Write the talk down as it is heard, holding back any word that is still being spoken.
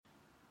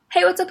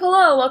Hey, what's up?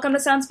 Hello. Welcome to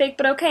Sounds Fake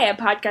But Okay, a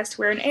podcast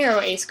where an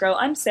arrow ace girl,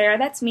 I'm Sarah,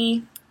 that's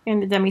me,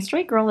 and a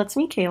demi-straight girl, that's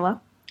me, Kayla,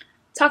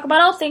 talk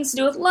about all things to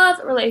do with love,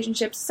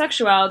 relationships,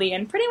 sexuality,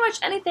 and pretty much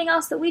anything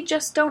else that we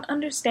just don't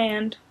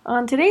understand.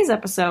 On today's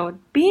episode,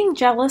 being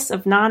jealous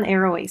of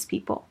non-arrow ace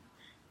people.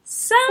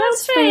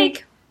 Sounds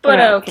fake, but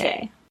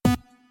okay.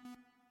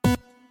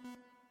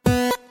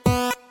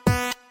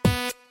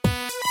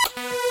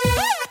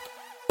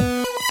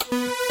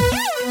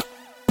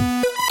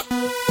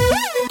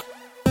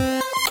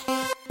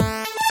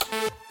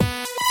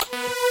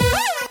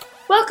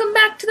 Welcome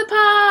back to the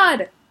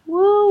pod!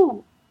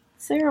 Woo!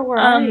 Sarah, where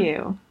are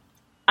you?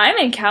 I'm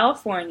in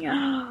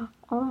California.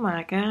 Oh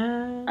my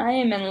god. I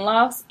am in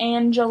Los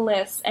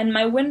Angeles, and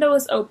my window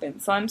is open,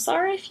 so I'm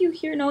sorry if you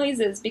hear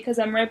noises because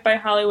I'm right by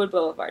Hollywood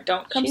Boulevard.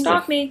 Don't come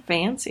stalk me.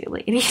 Fancy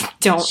lady.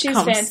 Don't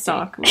come fancy.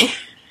 Stalk me.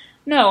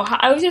 No,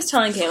 I was just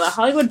telling Kayla,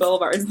 Hollywood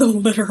Boulevard is the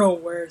literal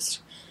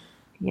worst.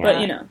 Yeah, but,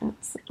 you know.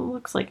 It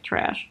looks like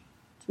trash,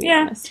 to be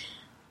honest.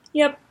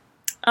 Yep.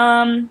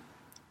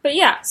 But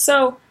yeah,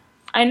 so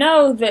I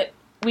know that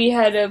we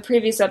had a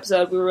previous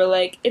episode, we were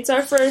like, it's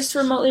our first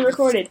remotely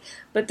recorded,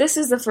 but this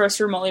is the first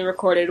remotely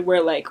recorded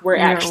where, like, we're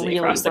actually really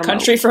across the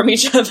country from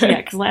each other.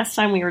 Yeah, because last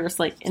time we were just,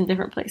 like, in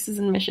different places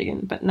in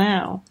Michigan, but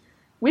now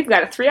we've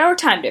got a 3-hour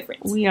time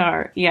difference. We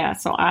are, yeah,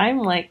 so I'm,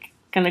 like,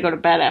 gonna go to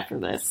bed after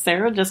this.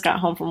 Sarah just got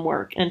home from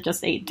work and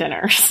just ate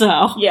dinner,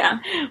 so yeah,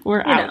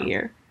 we're out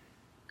here.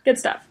 Good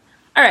stuff.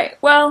 Alright,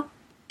 well,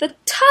 the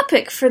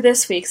topic for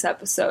this week's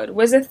episode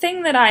was a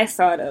thing that I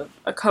thought of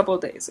a couple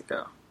days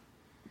ago.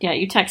 Yeah,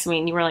 you texted me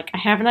and you were like, I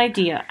have an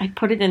idea. I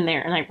put it in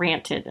there and I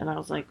ranted and I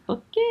was like,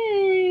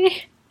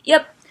 okay.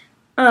 Yep.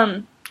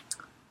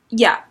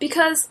 Yeah,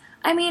 because,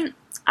 I mean,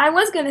 I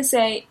was gonna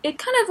say, it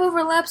kind of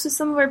overlaps with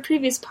some of our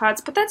previous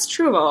pods, but that's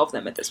true of all of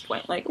them at this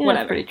point. Like, yeah,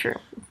 whatever. Pretty true.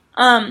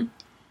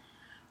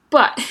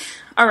 But,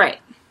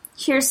 alright,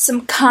 here's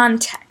some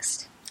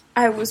context.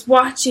 I was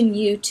watching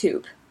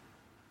YouTube,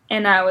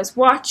 and I was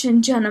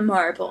watching Jenna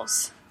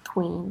Marbles.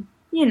 Queen.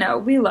 You know,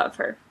 we love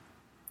her.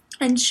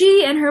 And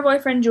she and her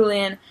boyfriend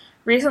Julian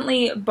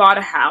recently bought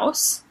a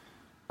house,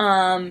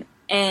 and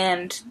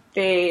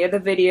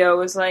the video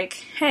was like,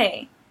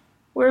 hey,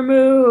 we're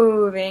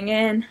moving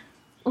in.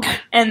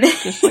 And they,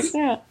 just like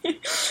that.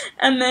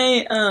 And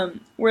they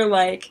were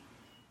like,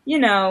 you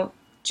know,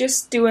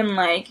 just doing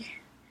like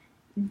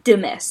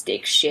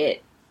domestic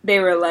shit. They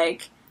were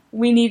like,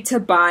 we need to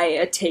buy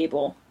a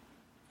table.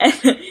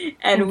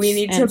 and we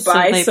need to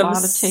buy some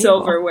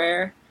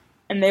silverware.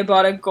 And they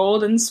bought a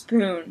golden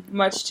spoon,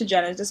 much to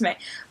Jenna's dismay.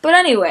 But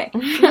anyway,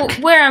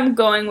 where I'm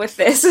going with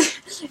this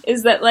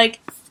is that, like,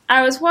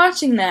 I was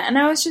watching that, and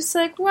I was just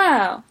like,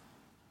 wow,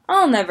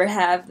 I'll never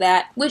have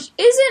that. Which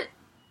isn't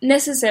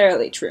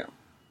necessarily true.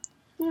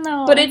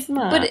 No, but it's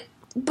not.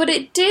 But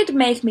it did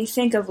make me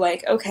think of,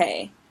 like,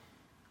 okay,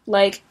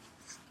 like,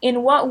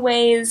 in what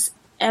ways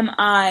am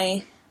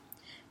I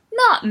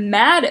not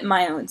mad at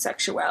my own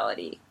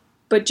sexuality,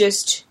 but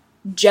just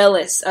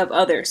jealous of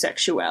other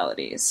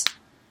sexualities?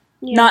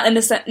 Yeah. Not in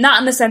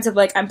the sense of,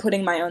 like, I'm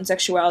putting my own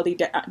sexuality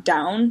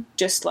down,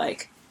 just,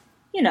 like,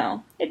 you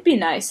know, it'd be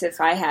nice if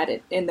I had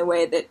it in the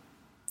way that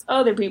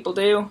other people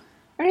do.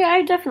 Yeah,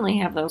 I definitely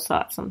have those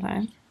thoughts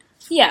sometimes.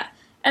 Yeah,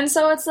 and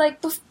so it's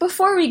like,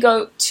 before we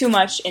go too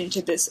much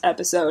into this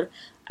episode,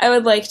 I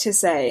would like to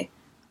say,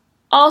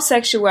 all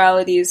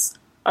sexualities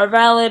are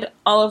valid,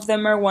 all of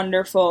them are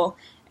wonderful,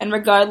 and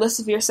regardless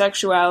of your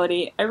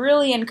sexuality, I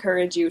really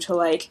encourage you to,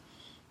 like,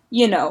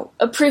 you know,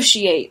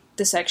 appreciate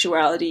the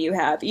sexuality you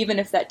have, even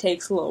if that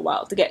takes a little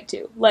while to get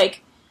to.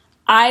 Like,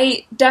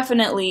 I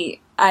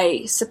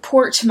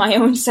support my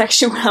own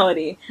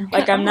sexuality.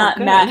 Like, I'm not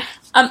mad.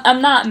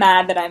 I'm not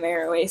mad that I'm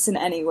arrow ace in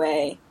any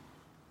way.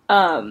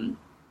 At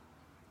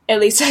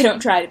least I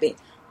don't try to be.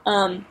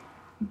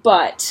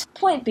 But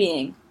point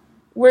being,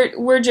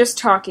 we're just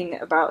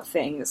talking about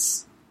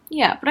things.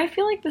 Yeah, but I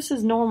feel like this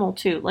is normal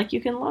too. Like,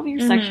 you can love your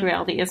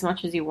sexuality as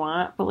much as you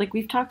want, but like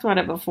we've talked about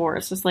it before.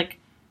 It's just like,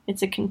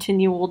 it's a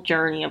continual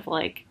journey of,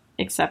 like,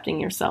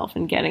 accepting yourself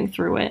and getting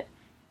through it.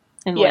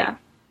 And, like,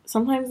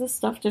 sometimes this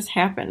stuff just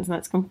happens, and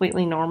it's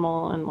completely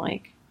normal, and,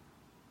 like,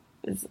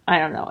 I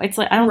don't know. It's,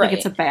 like, I don't think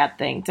it's a bad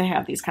thing to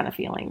have these kind of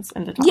feelings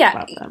and to talk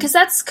about them. Yeah, because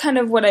that's kind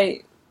of what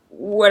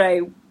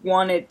I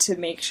wanted to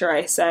make sure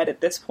I said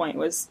at this point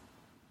was,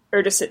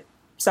 or just at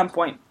some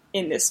point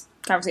in this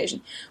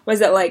conversation, was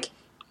that, like,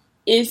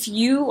 if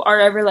you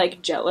are ever,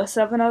 like, jealous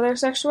of another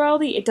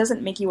sexuality, it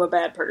doesn't make you a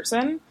bad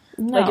person.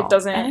 No, like, it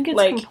doesn't, I think it's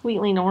like,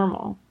 completely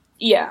normal.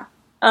 Yeah.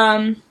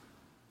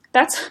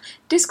 That's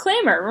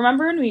disclaimer.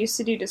 Remember when we used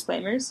to do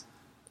disclaimers?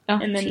 Oh,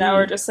 and then now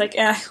we're just like,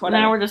 whatever.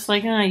 Now we're just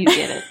like, you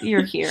get it.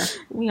 You're here.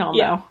 We all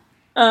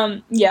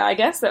know. Yeah, I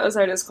guess that was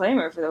our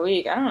disclaimer for the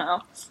week. I don't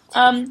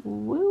know.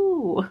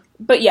 Woo.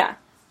 But yeah.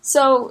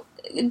 So,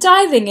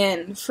 diving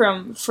in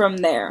from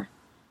there.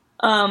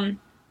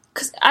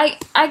 Because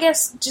I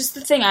guess just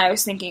the thing I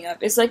was thinking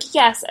of is, like,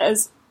 yes,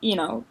 as, you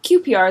know,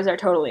 QPRs are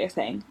totally a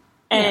thing.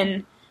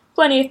 And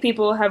plenty of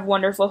people have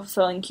wonderful,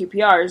 fulfilling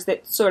QPRs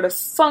that sort of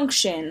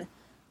function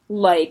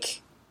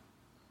like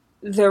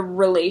the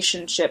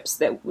relationships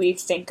that we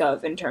think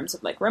of in terms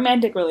of, like,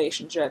 romantic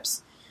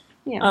relationships.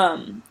 Yeah.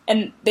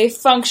 And they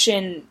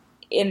function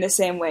in the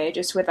same way,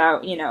 just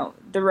without, you know,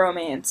 the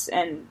romance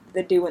and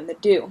the do and the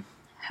do.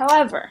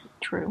 However...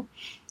 True.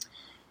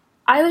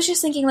 I was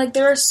just thinking, like,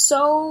 there are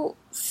so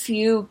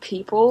few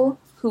people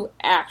who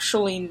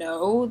actually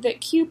know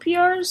that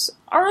QPRs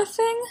are a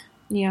thing.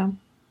 Yeah.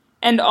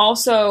 And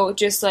also,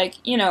 just, like,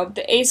 you know,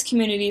 the ace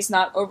community is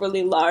not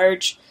overly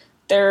large.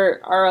 There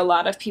are a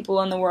lot of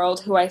people in the world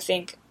who I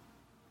think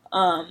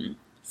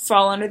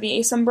fall under the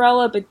ace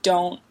umbrella but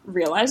don't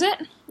realize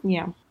it.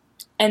 Yeah.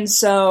 And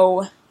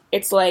so,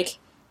 it's like,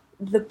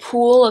 the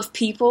pool of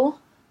people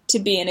to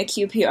be in a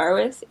QPR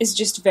with is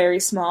just very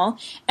small.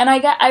 And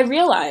I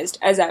realized,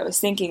 as I was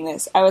thinking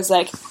this, I was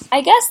like,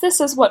 I guess this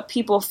is what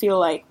people feel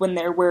like when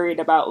they're worried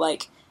about,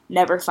 like,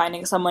 never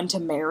finding someone to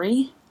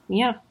marry.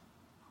 Yeah.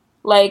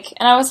 Like,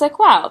 and I was like,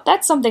 wow,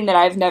 that's something that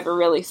I've never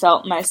really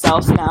felt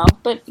myself now.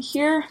 But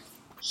here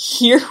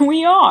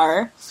we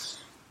are.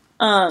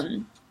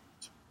 Yeah,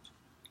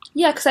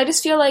 because I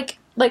just feel like,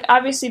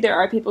 obviously there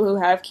are people who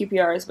have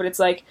QPRs, but it's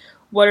like,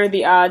 what are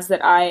the odds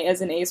that I,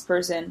 as an ace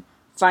person,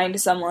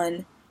 find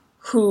someone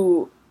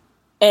who,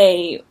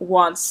 A,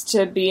 wants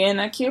to be in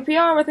a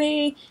QPR with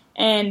me,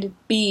 and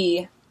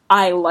B,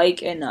 I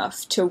like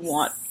enough to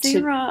want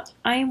Sarah,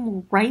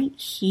 I'm right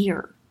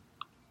here.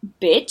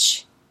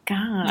 Bitch.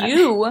 God.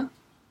 You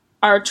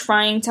are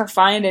trying to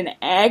find an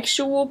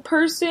actual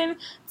person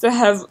to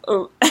have...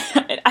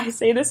 I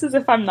say this as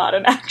if I'm not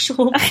an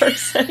actual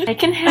person. I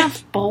can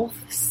have both,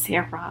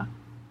 Sarah.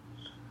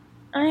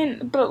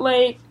 But,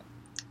 like,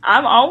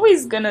 I'm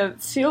always gonna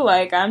feel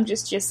like I'm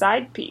just your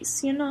side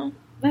piece, you know?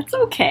 That's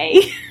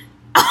okay.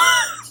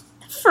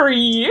 For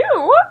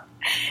you?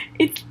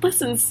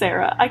 Listen,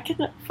 Sarah, I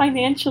can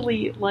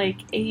financially, like,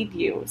 aid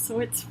you,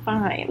 so it's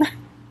fine.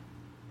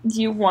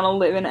 Do you want to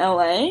live in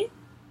LA?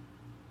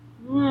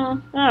 I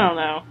don't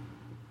know.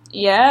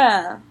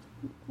 Yeah.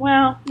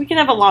 Well, we can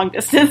have a long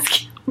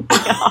distance.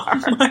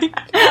 Oh my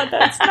god,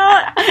 that's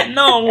not...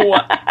 No.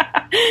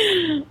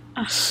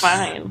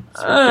 Fine.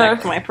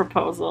 Reject my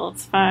proposal.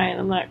 It's fine.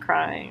 I'm not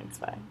crying. It's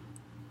fine.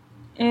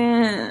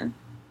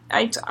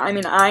 I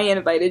mean, I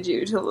invited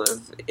you to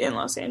live in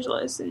Los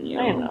Angeles, and you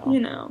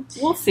know.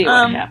 We'll see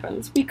what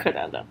happens. We could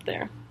end up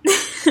there.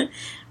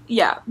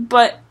 Yeah,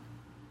 but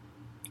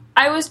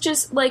I was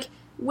just, like,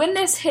 when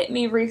this hit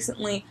me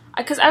recently,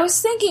 because I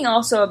was thinking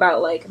also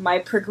about, like, my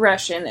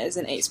progression as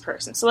an ace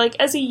person. So, like,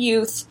 as a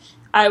youth,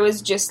 I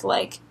was just,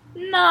 like,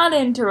 not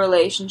into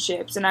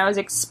relationships, and I was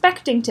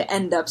expecting to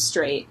end up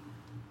straight.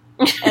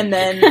 And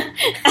then...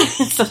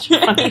 It's such a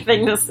funny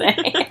thing to say.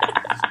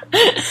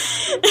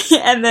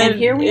 And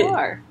here we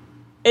are.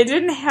 It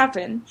didn't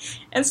happen.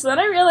 And so then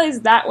I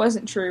realized that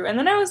wasn't true. And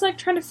then I was, like,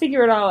 trying to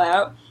figure it all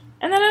out.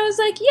 And then I was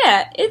like,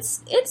 yeah,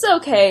 it's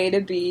okay to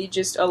be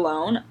just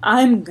alone.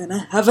 I'm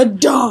gonna have a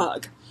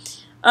dog.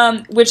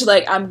 Which,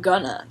 like, I'm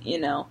gonna, you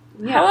know.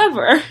 Yeah.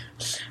 However,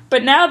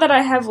 but now that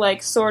I have,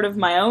 like, sort of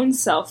my own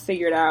self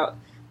figured out,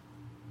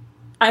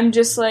 I'm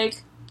just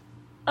like,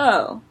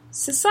 oh,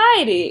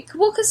 society.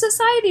 Well, because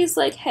society is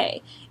like,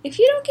 hey, if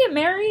you don't get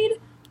married,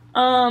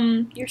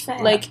 you're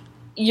sad. Like,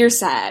 you're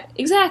sad.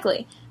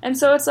 Exactly. And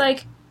so it's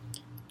like,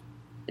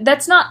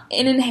 that's not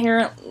an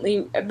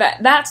inherently...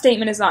 That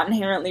statement is not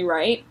inherently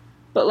right,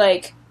 but,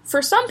 like,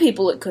 for some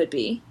people it could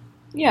be.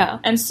 Yeah.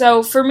 And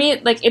so, for me,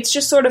 like, it's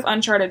just sort of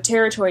uncharted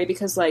territory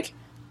because, like,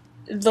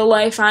 the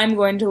life I'm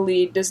going to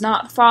lead does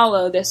not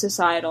follow the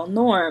societal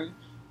norm.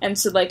 And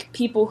so, like,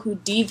 people who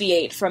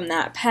deviate from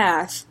that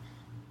path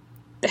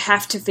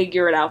have to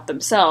figure it out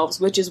themselves,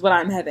 which is what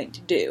I'm having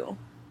to do.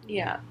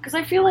 Yeah. Because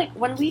I feel like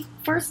when we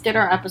first did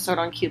our episode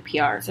on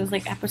QPRs, it was,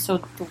 like,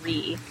 episode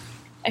 3...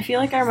 I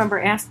feel like I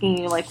remember asking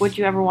you, like, would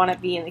you ever want to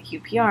be in the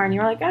QPR? And you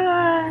were like, I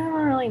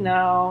don't really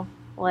know.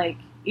 Like,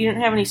 you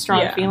didn't have any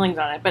strong feelings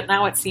on it. But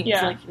now it seems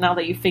like, now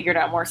that you've figured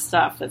out more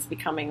stuff, that's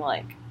becoming,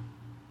 like,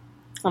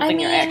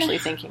 something you're actually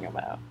thinking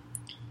about.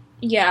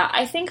 Yeah,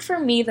 I think for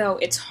me, though,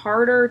 it's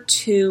harder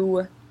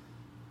to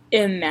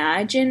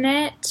imagine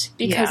it.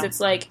 Because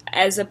it's like,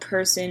 as a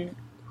person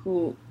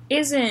who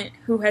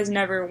has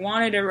never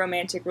wanted a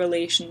romantic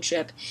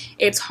relationship,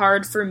 it's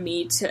hard for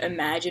me to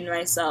imagine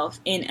myself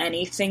in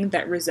anything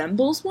that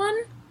resembles one.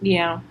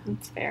 Yeah,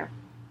 that's fair.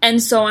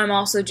 And so I'm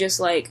also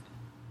just like,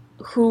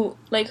 who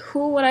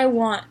would I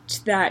want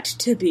that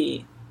to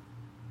be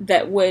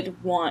that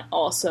would want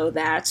also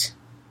that?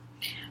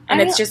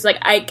 And it's just like,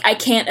 I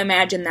can't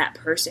imagine that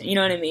person, you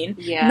know what I mean?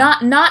 Yeah.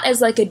 Not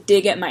as like a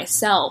dig at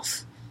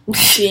myself.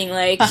 Being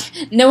like,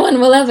 no one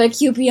will ever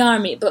QPR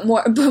me, but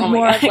more of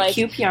like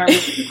QPR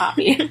me,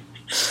 Poppy.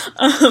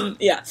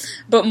 Yeah,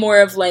 but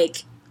more of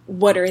like,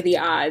 what are the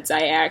odds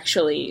I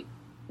actually,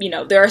 you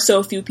know, there are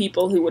so few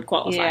people who would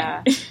qualify.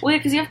 Yeah, well,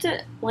 because you have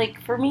to, like,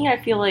 for me,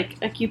 I feel like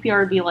a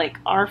QPR would be like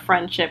our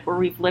friendship where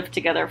we've lived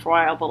together for a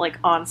while, but like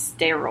on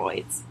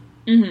steroids.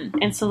 Mm-hmm.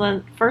 And so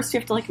then first you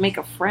have to like make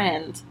a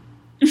friend.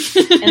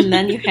 And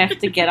then you have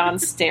to get on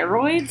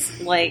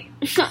steroids. Like,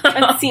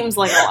 that seems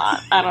like a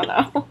lot. I don't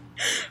know.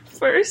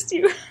 First,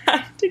 you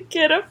have to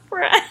get a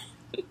friend.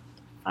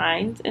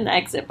 find an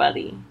exit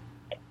buddy.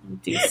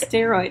 Do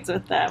steroids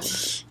with them.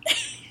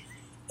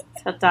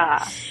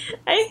 Ta-da.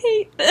 I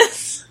hate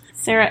this.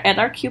 Sarah, at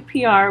our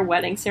QPR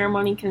wedding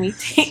ceremony, can we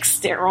take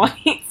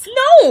steroids?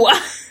 No!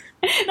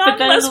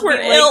 Not unless we're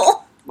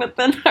ill. But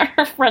then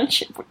our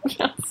friendship would be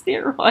on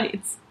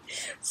steroids.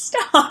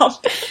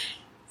 Stop.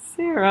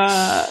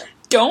 Sarah.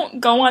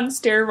 Don't go on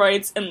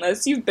steroids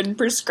unless you've been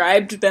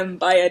prescribed them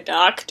by a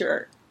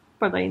doctor.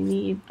 But I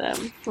need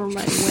them for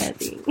my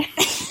wedding.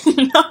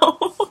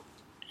 No.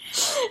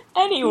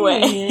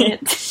 Anyway.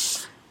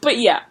 But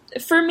yeah,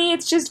 for me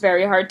it's just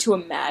very hard to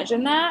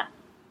imagine that.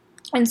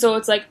 And so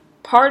it's like,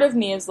 part of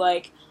me is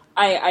like,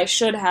 I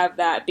should have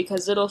that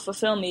because it'll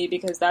fulfill me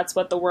because that's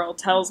what the world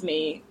tells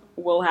me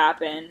will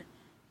happen.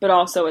 But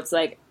also it's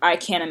like, I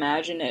can't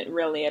imagine it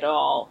really at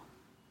all.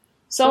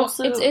 So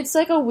also, it's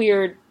like a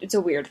weird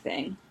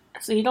thing.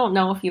 So you don't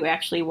know if you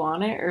actually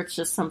want it or it's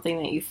just something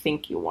that you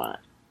think you want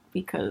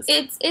because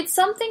it's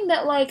something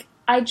that like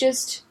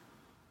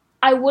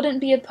I wouldn't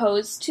be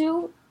opposed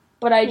to,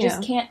 but I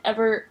just can't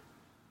ever,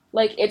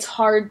 like, it's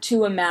hard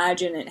to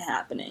imagine it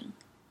happening.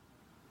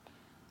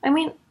 I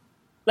mean,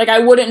 like, I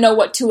wouldn't know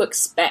what to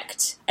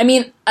expect. I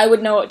mean, I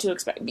would know what to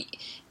expect.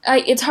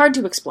 It's hard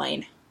to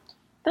explain.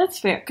 That's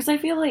fair, because I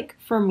feel like,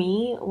 for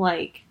me,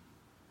 like,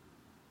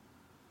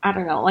 I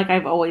don't know, like,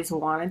 I've always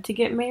wanted to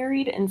get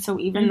married, and so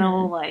even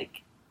though,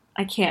 like,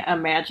 I can't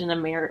imagine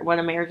what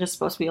a marriage is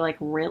supposed to be like,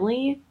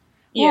 really?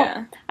 Yeah.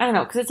 Well, I don't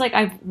know, because it's like,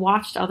 I've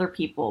watched other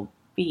people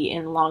be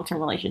in long-term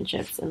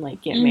relationships and,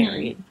 like, get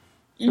married.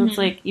 So it's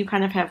like, you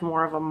kind of have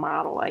more of a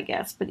model, I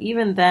guess. But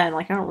even then,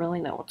 like, I don't really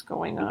know what's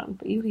going on.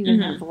 But you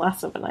even have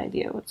less of an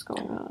idea what's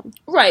going on.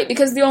 Right,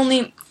 because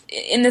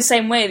in the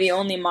same way, the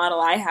only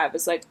model I have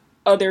is, like,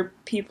 other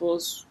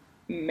people's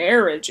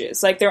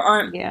marriages. Like, there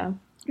aren't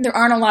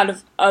a lot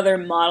of other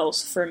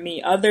models for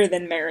me other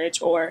than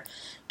marriage or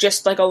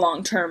just, like, a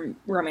long-term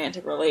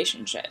romantic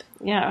relationship.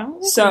 Yeah, I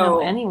don't think we know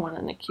anyone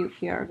in the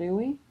QPR, do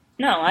we?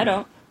 No, I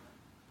don't.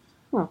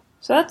 Huh.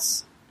 So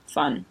that's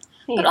fun.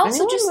 Hey, but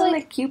also just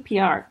like the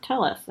QPR,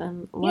 tell us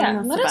and let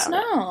us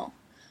know.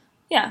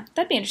 Yeah,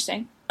 that'd be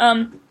interesting.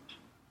 But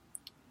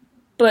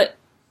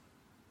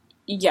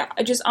yeah,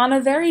 just on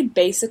a very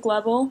basic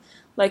level,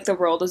 like the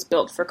world is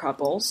built for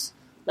couples.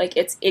 Like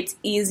it's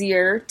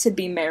easier to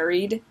be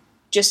married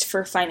just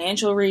for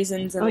financial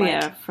reasons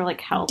and for like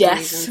health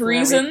death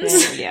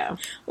reasons. Yeah,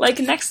 like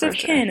next of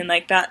kin and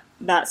like that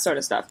sort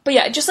of stuff. But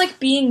yeah, just like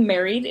being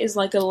married is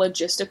like a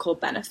logistical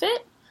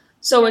benefit.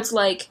 So it's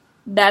like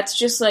that's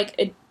just like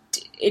a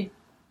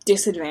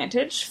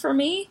disadvantage for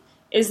me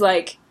is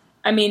like,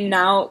 I mean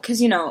now,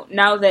 because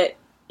now that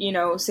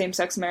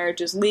same-sex marriage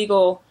is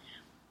legal,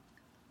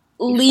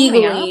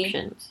 legally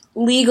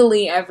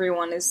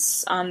everyone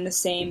is on the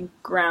same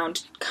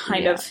ground,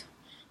 kind of,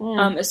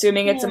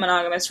 assuming it's a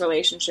monogamous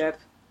relationship.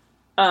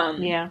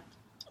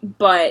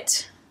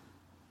 But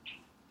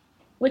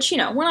which we're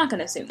not going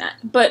to assume that,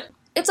 but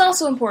it's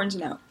also important to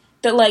know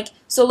that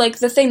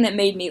the thing that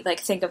made me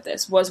think of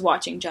this was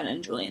watching Jenna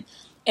and Julian.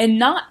 And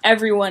not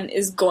everyone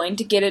is going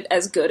to get it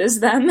as good as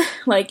them,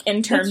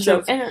 in terms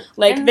of,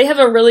 they have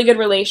a really good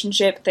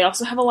relationship, they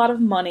also have a lot of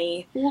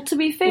money. Well, to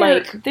be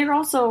fair, they're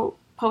also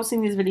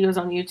posting these videos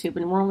on YouTube,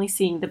 and we're only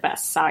seeing the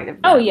best side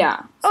of them. Oh,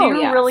 yeah. So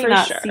you're really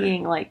not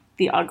seeing,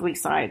 the ugly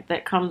side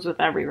that comes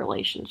with every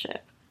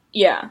relationship.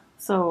 Yeah.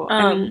 So,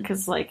 I mean,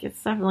 because,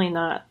 it's definitely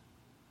not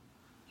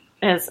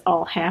as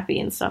all happy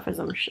and stuff as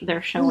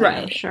they're showing,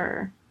 I'm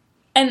sure.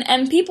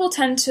 And people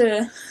tend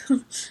to...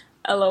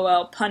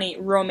 LOL, punny,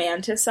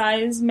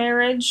 romanticize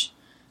marriage.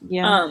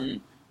 Yeah.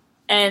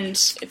 And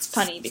it's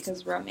punny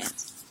because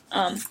romance.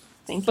 Thank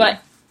you.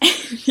 But,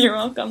 you're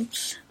welcome.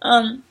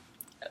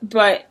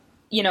 But,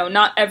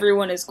 not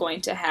everyone is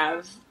going to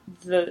have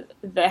the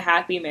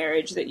happy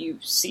marriage that you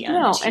see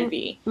on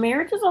TV. And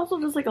marriage is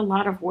also just, a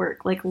lot of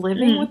work.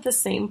 Living with the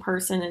same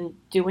person and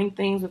doing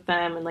things with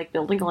them and,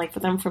 building a life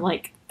with them for,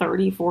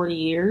 30, 40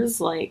 years,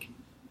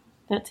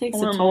 that takes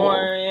a toll.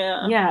 More,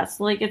 yeah. Yeah,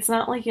 so, it's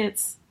not like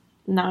it's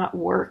not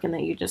work and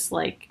that you just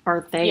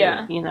are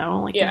there, you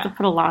have to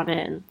put a lot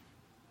in.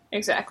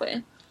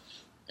 Exactly.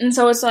 And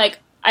so it's I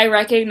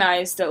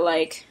recognize that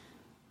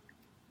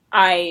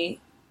I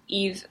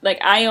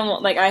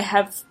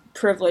have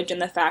privilege in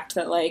the fact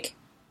that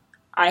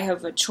I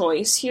have a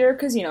choice here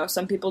because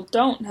some people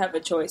don't have a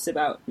choice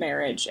about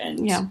marriage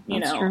and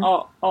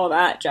all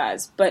that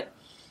jazz, but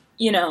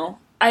we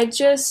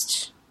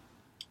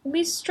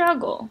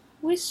struggle.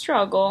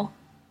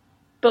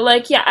 But,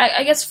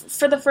 I guess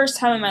for the first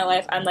time in my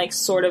life, I'm,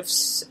 sort of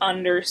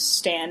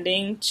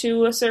understanding,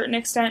 to a certain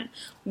extent,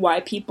 why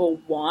people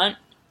want,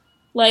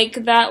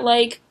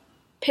 that,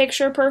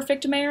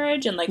 picture-perfect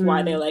marriage, and,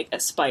 why they,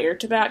 aspire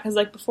to that. Because,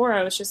 before,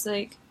 I was just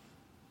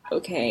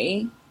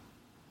okay,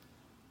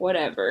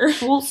 whatever.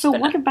 Well, so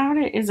what about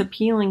it is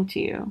appealing to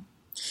you?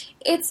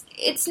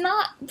 It's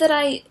not that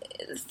I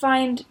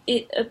find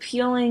it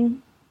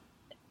appealing,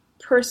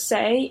 per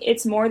se.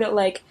 It's more that,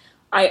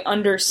 I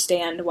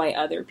understand why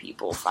other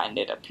people find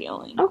it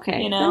appealing.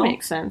 Okay, that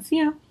makes sense,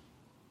 yeah.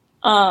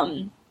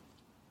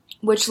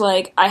 which,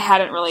 like, I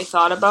hadn't really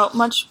thought about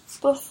much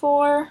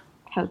before.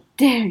 How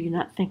dare you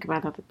not think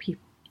about other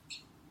people?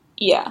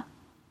 Yeah.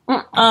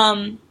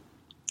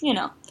 You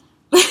know.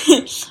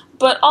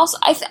 But also,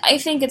 I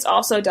think it's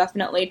also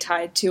definitely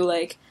tied to,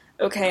 like,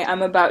 okay,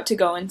 I'm about to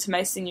go into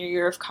my senior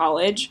year of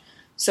college,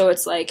 so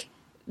it's like,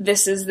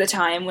 this is the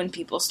time when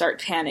people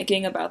start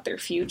panicking about their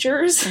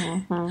futures.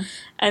 Mm-hmm.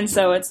 And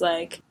so it's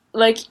like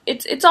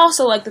it's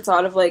also like the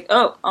thought of like,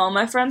 oh, all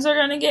my friends are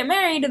gonna get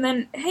married and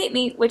then hate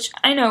me, which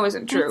I know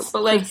isn't true,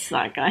 but like, it's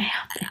not gonna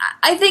happen.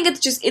 I think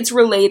it's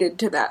related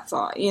to that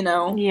thought, you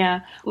know?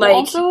 Yeah. Like,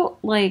 also,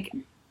 like,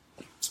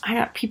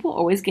 people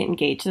always get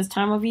engaged this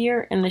time of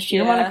year, and the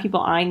sheer amount of people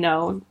I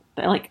know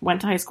that, like,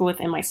 went to high school with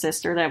and my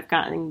sister that have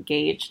gotten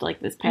engaged, like,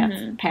 this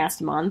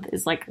past month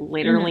is, like,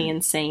 literally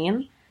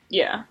insane.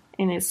 Yeah.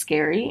 And it's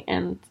scary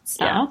and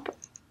stop. Yeah.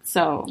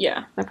 So,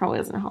 yeah, that probably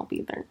doesn't help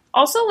either.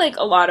 Also, like,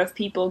 a lot of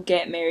people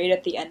get married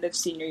at the end of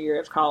senior year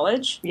of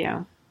college.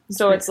 Yeah.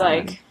 So it's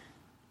like,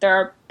 there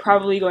are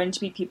probably going to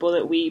be people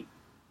that we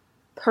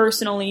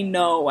personally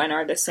know and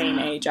are the same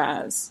age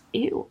as.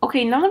 Ew.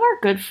 Okay, none of our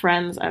good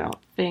friends, I don't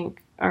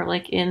think, are,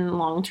 like, in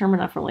long-term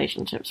enough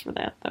relationships for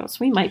that, though. So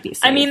we might be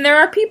safe. I mean, there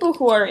are people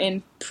who are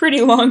in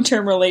pretty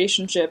long-term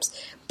relationships,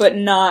 but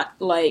not,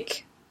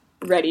 like,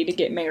 ready to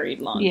get married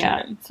long-term.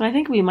 Yeah, so I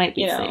think we might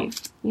be safe.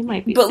 We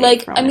might be but,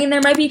 safe. But, like, I mean, there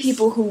might be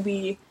people who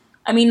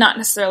not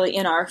necessarily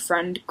in our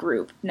friend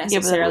group,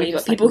 necessarily,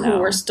 but people who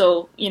we're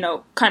still, you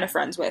know, kind of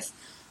friends with.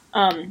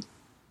 I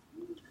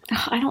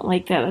don't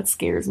like that. That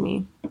scares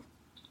me.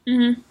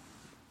 Mm-hmm.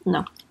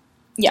 No.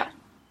 Yeah.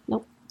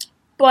 Nope.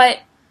 But,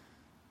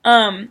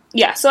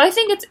 yeah, so I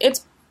think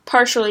it's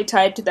partially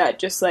tied to that,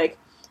 just like,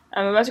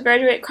 I'm about to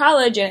graduate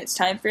college and it's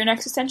time for an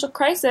existential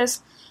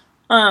crisis.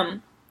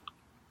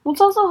 Well,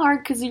 it's also hard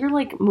because you're,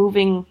 like,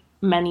 moving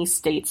many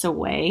states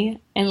away.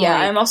 And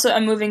yeah, like,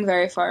 I'm moving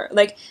very far.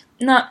 Like,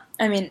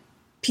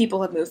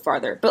 people have moved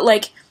farther, but,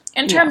 like,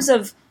 in terms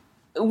of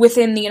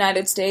within the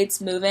United States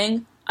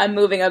moving, I'm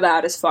moving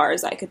about as far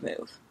as I could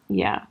move.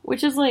 Yeah,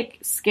 which is, like,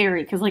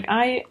 scary, because, like,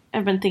 I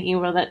have been thinking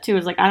about that, too.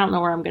 It's like, I don't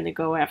know where I'm going to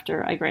go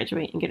after I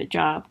graduate and get a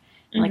job.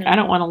 And, like, I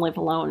don't want to live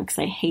alone, because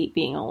I hate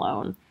being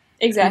alone.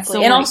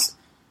 Exactly. And, like, also,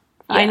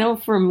 I know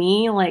for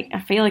me, like,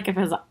 I feel like if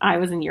I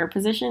was in your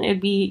position, it'd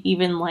be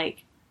even,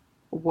 like,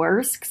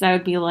 worse, because I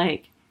would be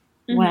like,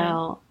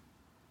 well,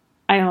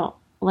 I don't,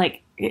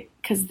 like,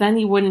 because then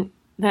you wouldn't,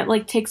 that,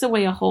 like, takes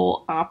away a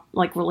whole,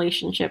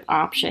 relationship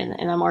option,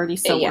 and I'm already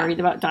so worried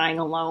about dying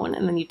alone,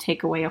 and then you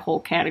take away a whole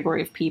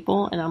category of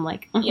people, and I'm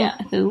like,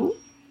 who?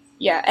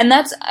 Yeah, and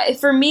that's,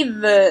 for me,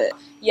 this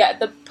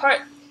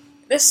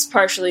is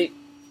partially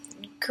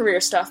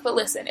career stuff, but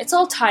listen, it's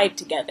all tied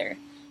together,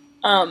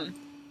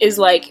 is,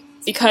 like,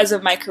 because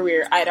of my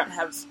career, I don't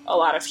have a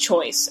lot of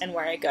choice in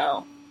where I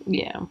go.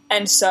 Yeah.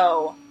 And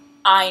so,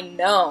 I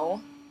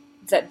know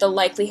that the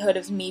likelihood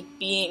of me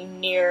being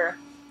near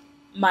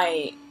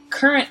my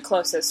current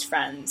closest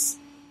friends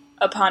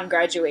upon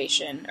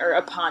graduation or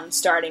upon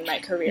starting my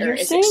career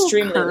is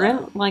extremely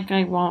low. Like,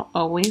 I won't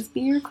always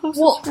be your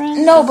closest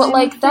friend? No, but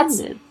like that's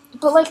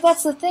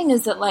the thing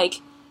is that,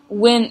 like,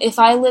 if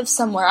I live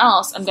somewhere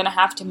else, I'm gonna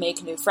have to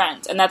make new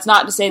friends, and that's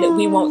not to say that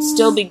we won't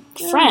still be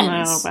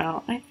friends.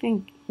 I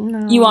think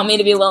no. You want me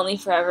to be lonely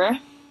forever?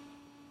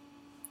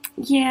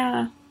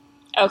 Yeah.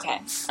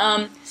 Okay.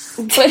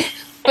 But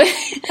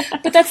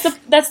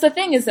that's the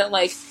thing is that,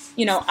 like,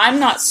 you know, I'm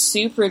not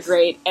super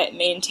great at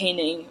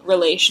maintaining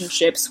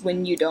relationships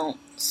when you don't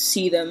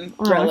see them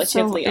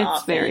relatively often.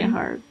 It's very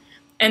hard.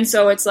 And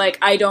so it's like,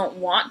 I don't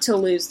want to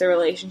lose the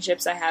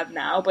relationships I have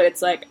now, but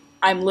it's like,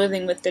 I'm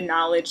living with the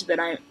knowledge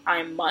that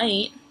I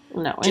might.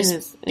 No,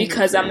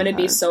 because I'm going to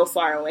be so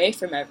far away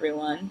from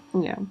everyone.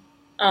 Yeah.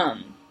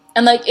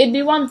 And, like, it'd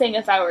be one thing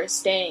if I were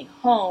staying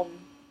home.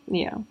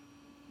 Yeah.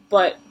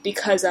 But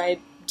because I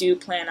do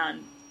plan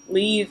on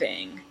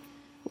leaving.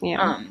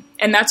 Yeah.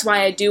 And that's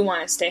why I do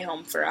want to stay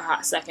home for a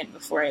hot second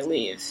before I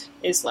leave.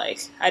 Is,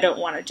 like, I don't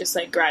want to just,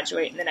 like,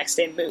 graduate and the next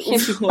day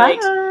move.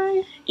 Like,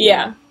 bye!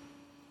 Yeah.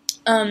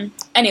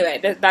 Anyway,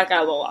 that got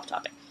a little off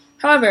topic.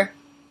 However...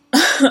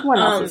 what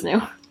else is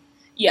new?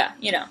 Yeah,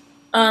 you know.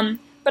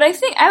 But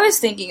I was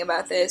thinking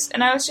about this,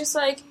 and I was just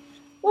like,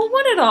 well,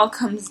 what it all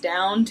comes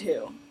down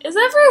to is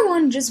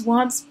everyone just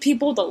wants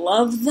people to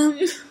love them.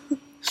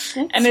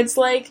 And it's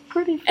like...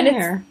 pretty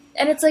fair.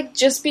 And it's like,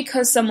 just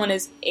because someone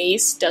is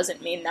ace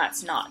doesn't mean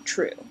that's not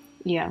true.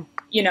 Yeah.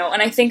 You know,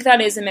 and I think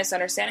that is a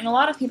misunderstanding a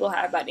lot of people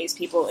have about ace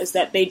people, is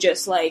that they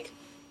just, like,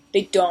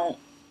 they don't,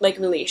 like,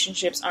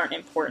 relationships aren't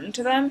important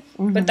to them.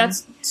 Mm-hmm. But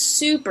that's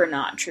super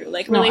not true.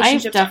 Like,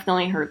 relationships... I've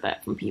definitely heard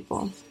that from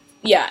people.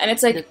 Yeah, and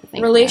it's like,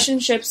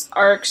 relationships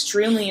are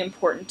extremely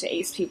important to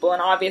ace people,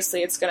 and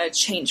obviously it's going to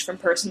change from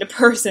person to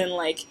person,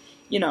 like,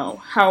 you know,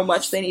 how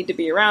much they need to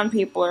be around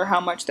people or how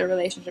much their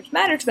relationships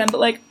matter to them, but,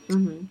 like,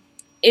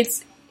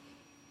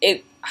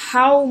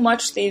 how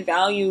much they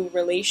value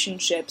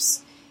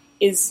relationships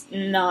is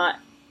not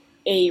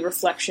a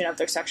reflection of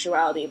their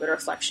sexuality, but a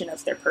reflection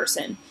of their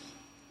person.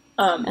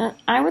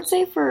 I would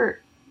say for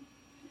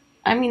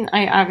I mean,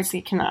 I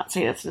obviously cannot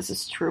say this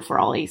is true for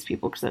all ace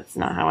people because that's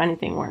not how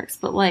anything works.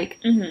 But, like,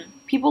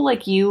 people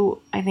like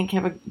you, I think,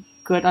 have a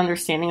good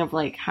understanding of,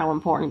 like, how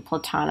important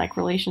platonic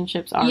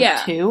relationships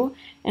are, too.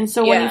 And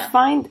so when you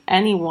find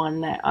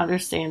anyone that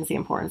understands the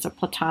importance of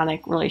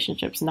platonic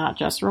relationships, not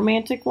just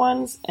romantic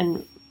ones,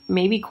 and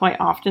maybe quite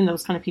often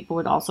those kind of people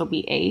would also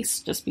be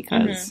ace just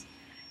because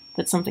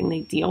that's something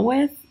they deal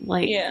with.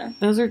 Like,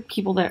 those are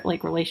people that,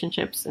 like,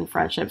 relationships and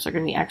friendships are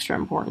going to be extra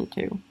important,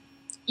 too.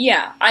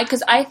 Yeah,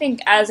 because I think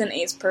as an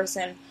ace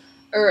person,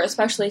 or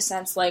especially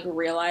since, like,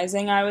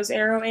 realizing I was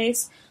aro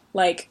ace,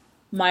 like,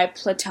 my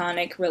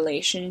platonic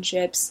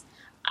relationships,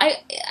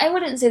 I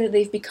wouldn't say that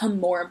they've become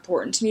more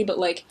important to me, but,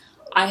 like,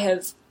 I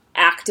have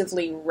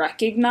actively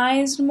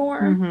recognized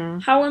more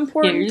how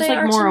important you're just, they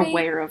like, are more to me.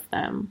 aware of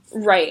them.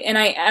 Right, and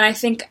I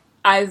think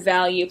I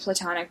value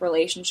platonic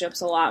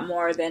relationships a lot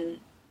more than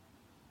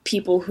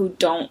people who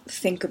don't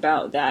think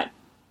about that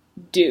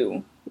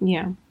do.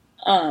 Yeah.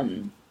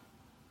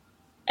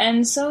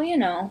 And so, you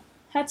know,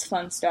 that's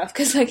fun stuff.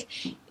 Because, like,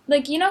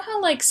 you know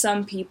how, like,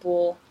 some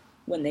people,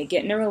 when they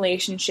get in a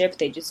relationship,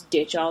 they just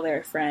ditch all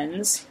their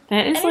friends?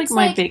 That is, like,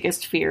 my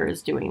biggest fear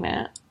is doing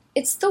that.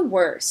 It's the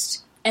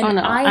worst. And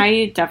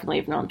I definitely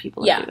have known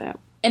people that do that.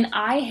 And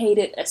I hate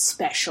it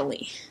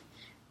especially.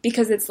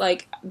 Because it's,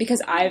 like,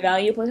 because I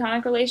value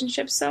platonic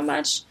relationships so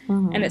much.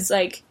 And it's,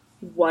 like,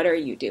 what are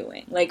you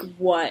doing? Like,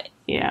 what?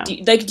 Yeah.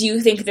 Do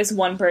you think this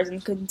one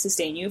person could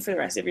sustain you for the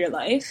rest of your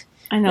life?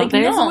 I know, like,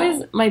 that is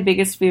always my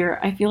biggest fear.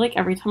 I feel like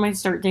every time I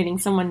start dating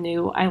someone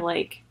new, I'm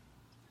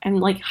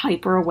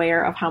hyper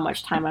aware of how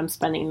much time I'm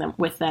spending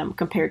with them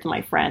compared to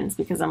my friends,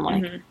 because I'm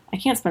like, I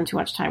can't spend too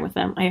much time with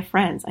them. I have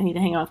friends. I need to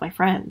hang out with my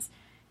friends.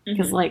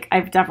 Because, like,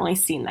 I've definitely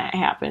seen that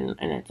happen,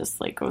 and it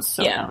just, like, goes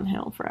so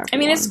downhill for everyone. I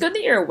mean, it's good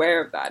that you're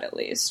aware of that, at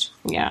least.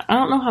 Yeah. I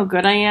don't know how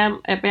good I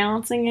am at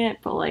balancing it,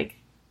 but, like,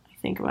 I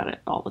think about it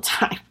all the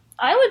time.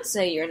 I would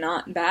say you're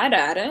not bad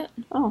at it.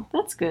 Oh,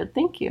 that's good.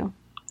 Thank you.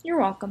 You're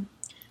welcome.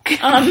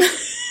 I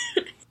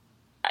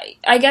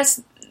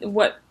guess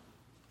what,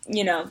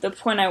 you know, the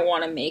point I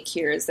want to make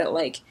here is that,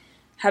 like,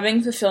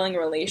 having fulfilling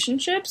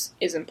relationships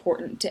is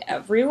important to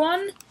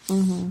everyone.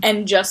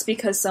 And just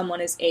because someone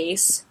is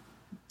ace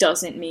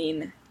doesn't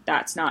mean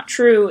that's not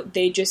true.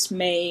 They just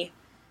may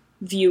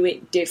view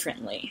it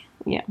differently.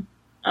 Yeah.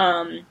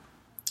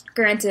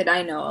 Granted,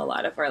 I know a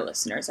lot of our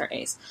listeners are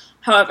ace.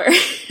 However,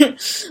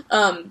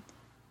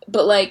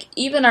 but, like,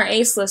 even our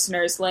ace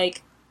listeners,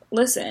 like,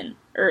 listen,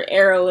 or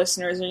aro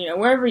listeners, or, you know,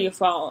 wherever you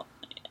fall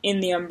in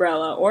the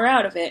umbrella or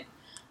out of it,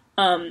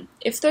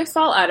 if they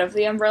fall out of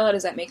the umbrella,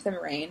 does that make them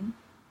rain?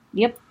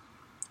 Yep.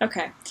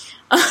 Okay.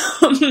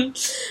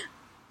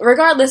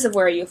 Regardless of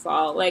where you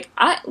fall, like,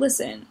 I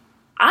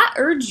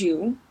urge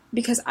you,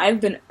 because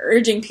I've been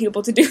urging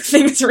people to do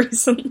things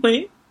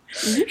recently.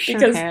 You sure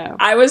because have.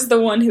 I was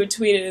the one who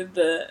tweeted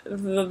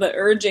the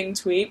urging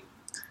tweet.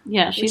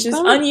 Yeah, which is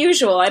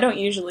unusual. I don't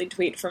usually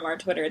tweet from our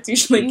Twitter. It's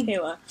usually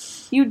Kayla.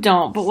 You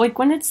don't, but, like,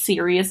 when it's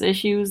serious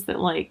issues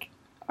that, like,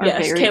 are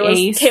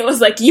very ace.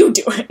 Kayla's like, you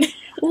do it.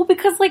 Well,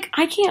 because, like,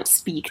 I can't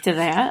speak to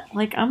that.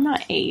 Like, I'm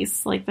not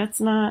ace. Like, that's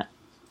not...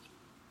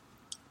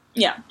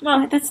 Yeah,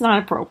 well... That's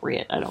not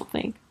appropriate, I don't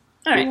think.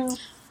 Alright. You know?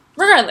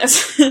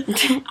 Regardless,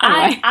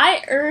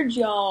 I urge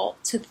y'all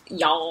to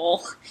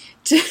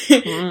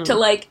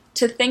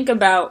think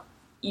about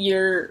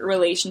your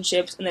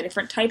relationships and the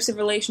different types of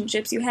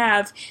relationships you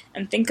have,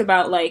 and think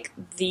about, like,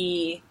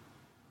 the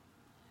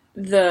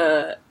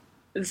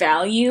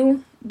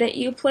value that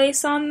you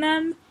place on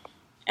them,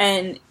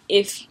 and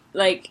if,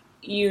 like,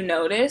 you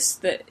notice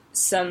that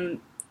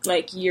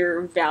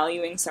you're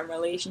valuing some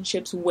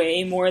relationships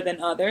way more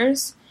than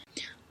others.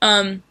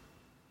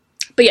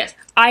 But yes,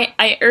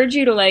 I urge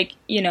you to, like,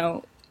 you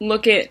know,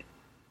 look at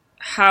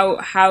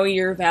how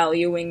you're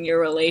valuing your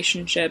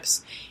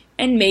relationships,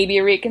 and maybe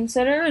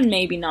reconsider, and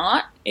maybe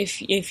not,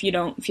 if you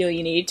don't feel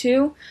you need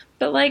to.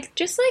 But, like,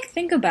 just, like,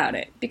 think about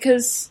it,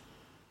 because,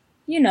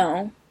 you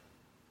know,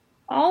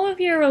 all of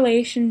your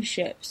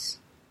relationships,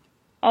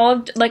 all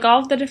of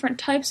the different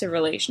types of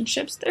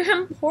relationships, they're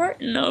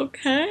important,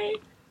 okay?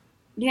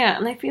 Yeah,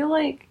 and I feel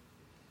like,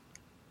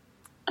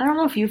 I don't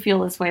know if you feel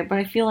this way, but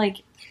I feel like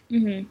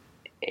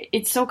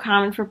it's so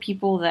common for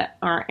people that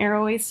aren't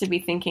aro ace to be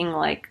thinking,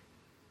 like,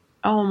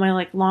 oh, my,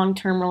 like,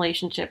 long-term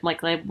relationship,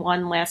 like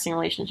one lasting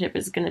relationship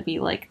is going to be,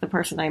 like, the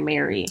person I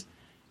marry.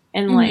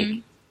 And, like,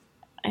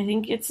 I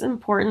think it's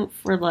important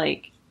for,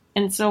 like,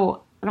 and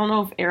so, I don't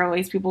know if aro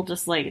ace people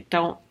just, like,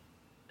 don't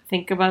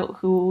think about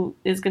who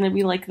is going to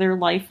be, like, their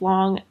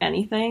lifelong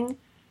anything.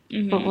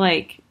 But,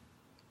 like,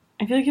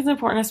 I feel like it's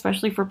important,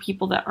 especially for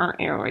people that aren't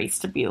aro ace,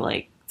 to be,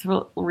 like,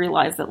 to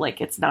realize that,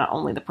 like, it's not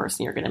only the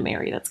person you're going to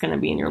marry that's going to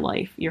be in your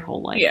life, your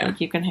whole life. Yeah.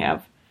 Like, you can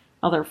have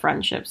other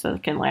friendships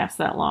that can last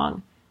that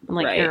long. And,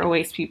 like, aro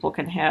ace people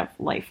can have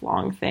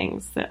lifelong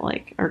things that,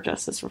 like, are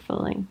just as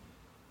fulfilling.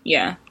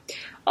 Yeah.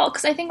 Well,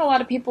 because I think a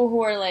lot of people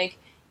who are, like,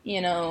 you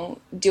know,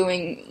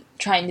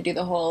 trying to do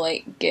the whole,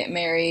 like, get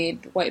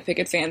married, white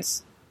picket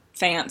fence,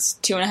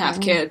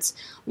 2.5 kids,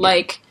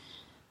 like,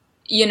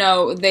 you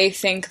know, they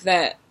think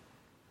that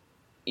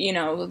you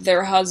know,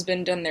 their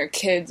husband and their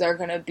kids are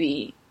gonna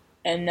be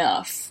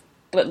enough.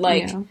 But,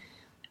 like,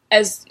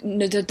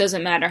 it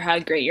doesn't matter how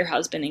great your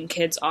husband and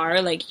kids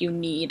are, like, you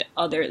need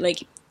other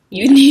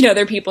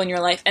people in your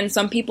life, and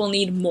some people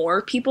need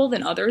more people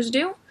than others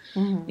do.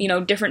 Mm-hmm. You know,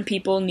 different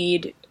people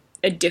need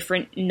a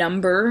different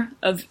number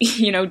of,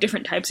 you know,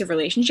 different types of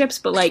relationships,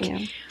 but, like,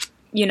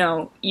 you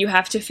know, you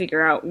have to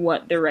figure out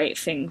what the right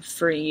thing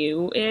for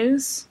you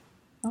is.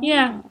 Oh,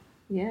 yeah.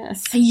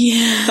 Yes.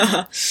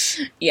 Yeah.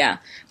 Yeah.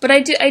 But I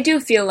do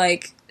feel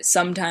like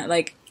sometimes,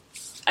 like,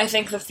 I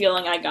think the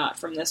feeling I got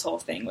from this whole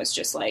thing was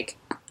just like,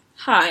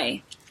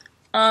 hi,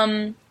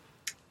 wouldn't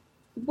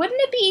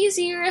it be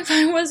easier if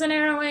I was in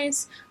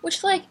Airways?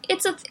 Which, like,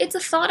 it's a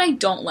thought I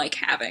don't like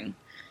having.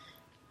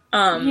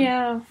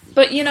 Yeah.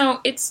 But, you know,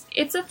 it's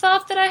a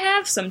thought that I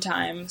have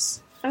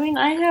sometimes. I mean,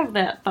 I have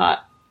that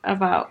thought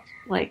about,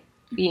 like,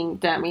 being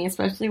Demi,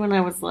 especially when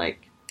I was,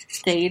 like,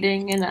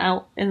 dating and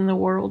out in the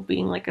world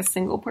being, like, a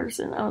single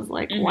person. I was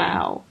like,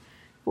 wow,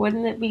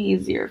 wouldn't it be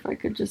easier if I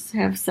could just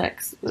have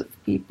sex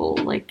with people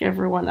like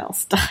everyone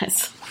else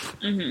does?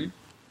 Mm-hmm.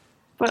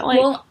 But, like,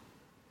 well,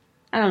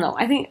 I don't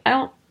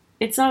know.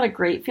 It's not a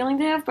great feeling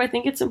to have, but I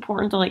think it's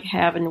important to, like,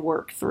 have and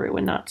work through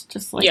and not to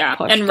just, like,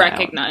 push and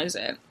recognize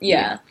it.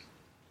 Yeah.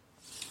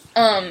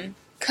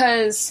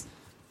 Cause,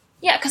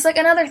 like,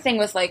 another thing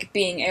with, like,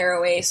 being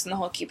Aero Ace and the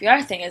whole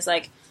QPR thing is,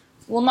 like,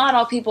 well, not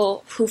all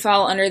people who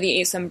fall under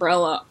the Ace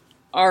umbrella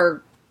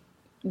are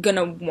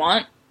gonna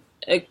want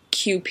a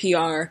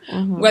QPR,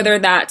 whether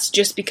that's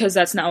just because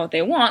that's not what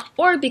they want,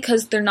 or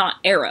because they're not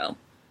Aero.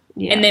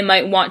 Yeah. And they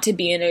might want to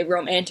be in a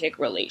romantic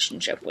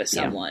relationship with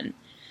someone. Yeah.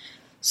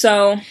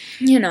 So,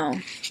 you know,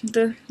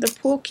 the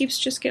pool keeps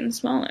just getting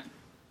smaller.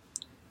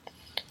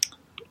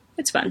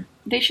 It's fun.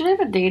 They should have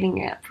a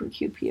dating app for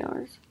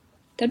QPRs.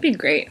 That'd be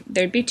great.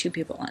 There'd be 2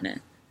 people on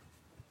it.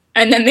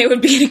 And then they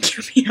would be in a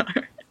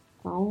QPR.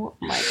 Oh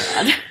my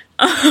god.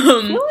 I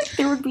feel like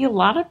there would be a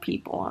lot of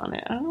people on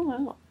it. I don't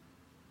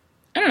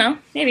know.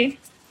 Maybe.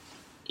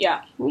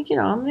 Yeah. Can we get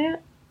on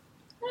that?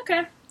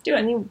 Okay. Do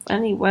it.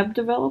 Any web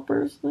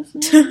developers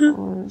listening?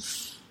 Or...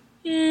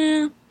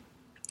 Yeah.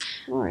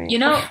 Alright. You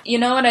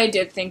know what I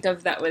did think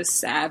of that was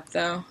sad,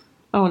 though?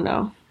 Oh,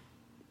 no.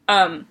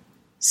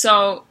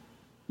 So,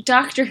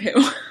 Doctor Who.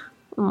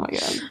 Oh, my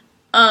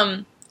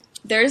god.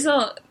 There's,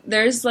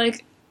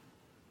 like...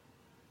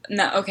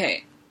 No,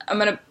 okay. I'm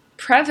gonna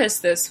preface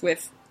this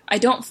with, I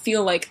don't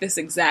feel like this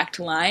exact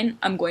line.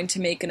 I'm going to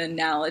make an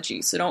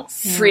analogy, so don't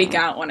freak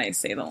out when I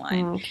say the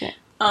line. Okay.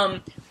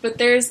 But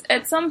there's,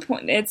 at some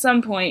point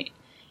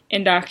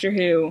in Doctor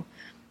Who,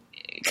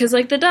 because,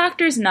 like, the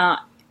Doctor's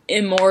not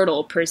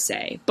immortal per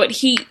se, but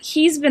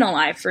he's been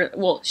alive for,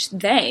 well,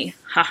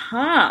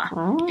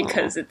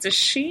 because it's a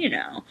she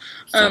now.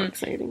 So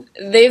exciting.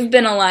 They've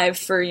been alive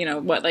for, you know,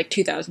 what, like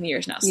 2,000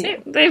 years now. So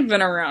they've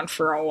been around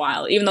for a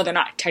while, even though they're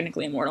not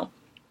technically immortal.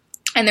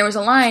 And there was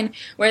a line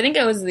where I think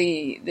it was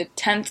the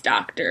 10th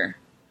Doctor,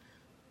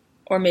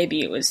 or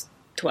maybe it was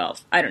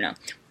 12, I don't know.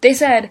 They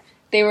said,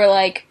 they were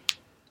like,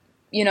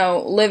 you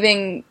know,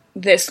 living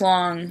this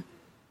long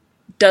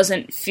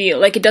doesn't feel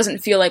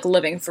like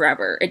living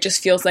forever. It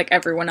just feels like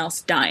everyone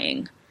else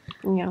dying.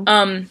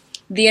 Yeah.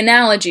 The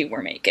analogy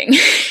we're making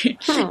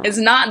is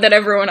not that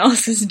everyone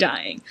else is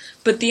dying,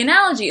 but the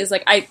analogy is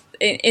like,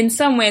 in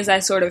some ways I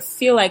sort of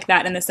feel like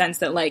that in the sense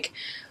that, like,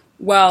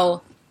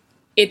 well,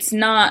 it's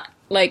not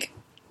like,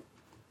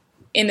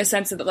 in the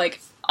sense that, like,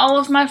 all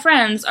of my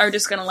friends are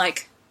just gonna,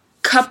 like,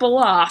 couple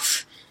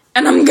off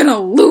and I'm gonna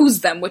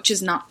lose them, which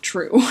is not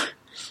true.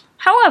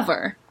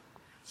 However,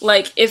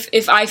 like,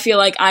 if I feel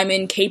like I'm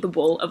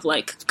incapable of,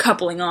 like,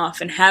 coupling off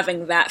and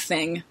having that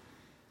thing,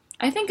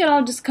 I think it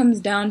all just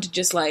comes down to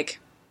just, like,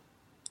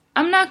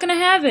 I'm not gonna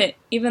have it,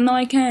 even though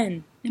I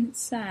can. And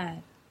it's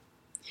sad.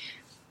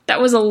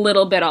 That was a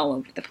little bit all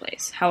over the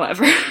place,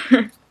 however.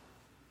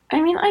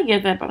 I mean, I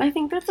get that, but I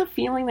think that's a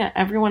feeling that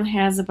everyone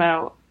has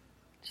about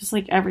just,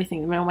 like,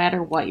 everything, no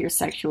matter what your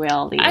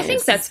sexuality is. I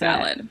think that's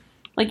valid.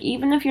 Like,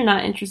 even if you're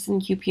not interested in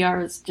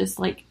QPRs, just,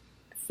 like,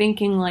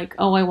 thinking, like,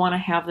 oh, I want to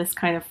have this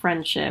kind of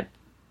friendship,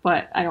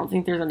 but I don't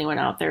think there's anyone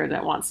out there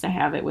that wants to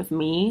have it with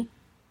me.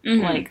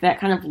 Mm-hmm. Like, that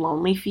kind of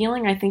lonely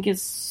feeling, I think,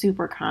 is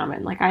super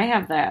common. Like, I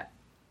have that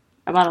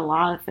about a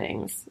lot of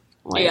things.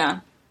 Like, yeah.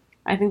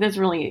 I think that's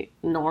really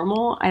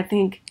normal. I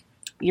think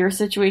your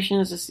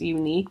situation is just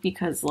unique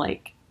because,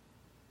 like,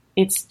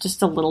 it's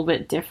just a little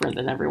bit different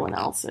than everyone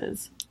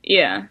else's.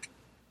 Yeah.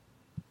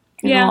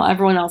 While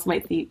everyone else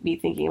might be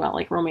thinking about,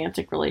 like,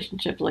 romantic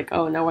relationships, like,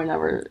 oh, no one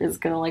ever is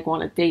gonna, like,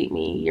 want to date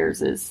me.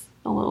 Yours is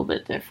a little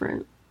bit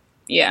different.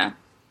 Yeah.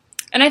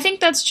 And I think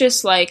that's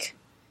just, like,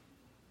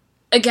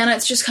 again,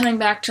 it's just coming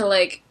back to,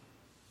 like,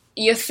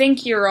 you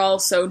think you're all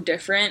so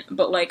different,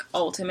 but, like,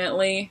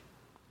 ultimately,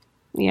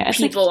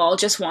 people all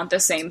just want the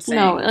same thing.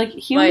 No, like,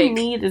 human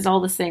need is all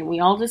the same.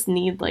 We all just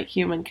need, like,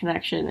 human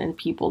connection and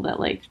people that,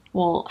 like,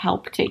 will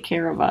help take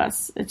care of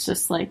us. It's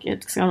just, like,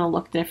 it's gonna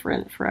look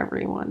different for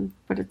everyone.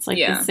 But it's, like,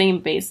 the same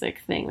basic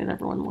thing that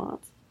everyone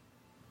wants.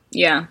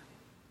 Yeah.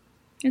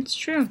 It's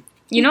true.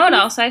 You know what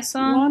else I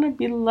saw? I want to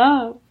be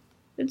loved.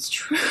 It's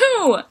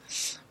true.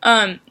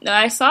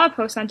 I saw a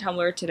post on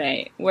Tumblr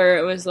today where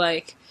it was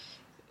like,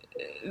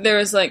 it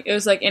was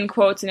like in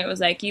quotes, and it was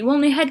like, you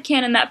only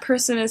headcanon that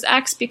person is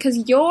X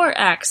because you're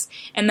X.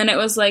 And then it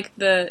was like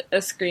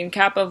a screen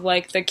cap of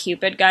like the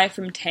Cupid guy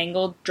from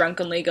Tangled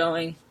drunkenly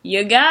going,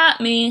 you got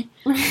me.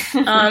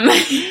 And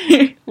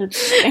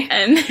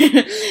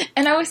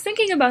I was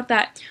thinking about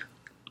that,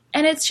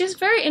 and it's just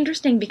very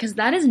interesting because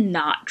that is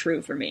not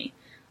true for me.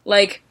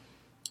 Like,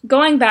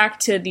 going back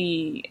to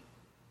the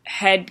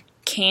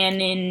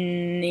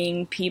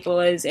headcanoning people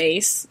as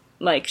ace,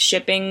 like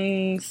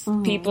shipping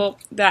people,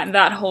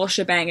 that whole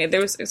shebang.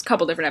 There's a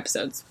couple different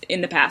episodes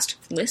in the past.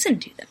 Listen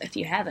to them if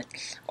you haven't,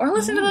 or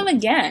listen to them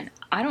again.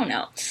 I don't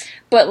know,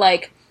 but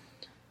like,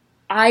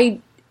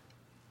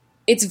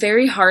 it's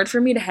very hard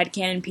for me to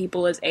headcanon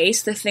people as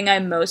ace. The thing I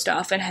most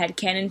often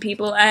headcanon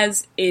people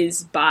as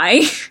is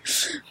bi.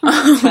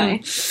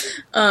 Okay.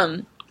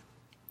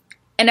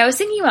 And I was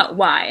thinking about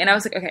why, and I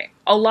was like, okay,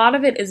 a lot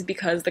of it is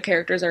because the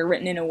characters are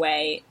written in a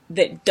way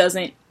that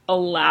doesn't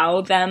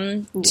allow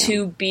them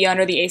to be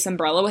under the ace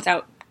umbrella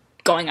without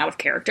going out of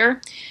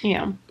character.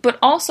 Yeah. But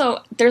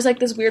also, there's like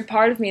this weird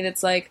part of me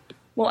that's like,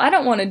 well, I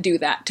don't want to do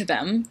that to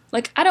them.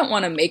 Like, I don't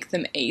want to make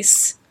them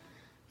ace.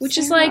 Which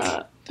is like,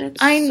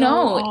 I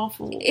know,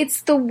 awful.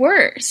 It's the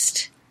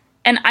worst.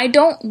 And I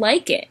don't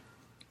like it.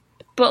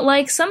 But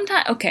like,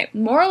 sometimes, okay,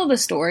 moral of the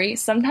story,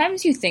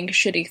 sometimes you think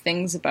shitty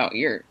things about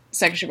your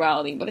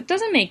sexuality, but it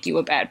doesn't make you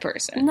a bad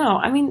person. No,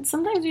 I mean,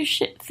 sometimes you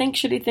think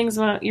shitty things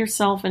about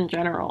yourself in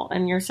general,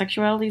 and your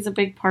sexuality is a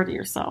big part of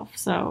yourself,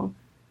 so,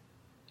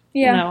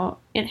 you know,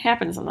 it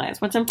happens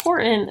sometimes. What's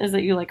important is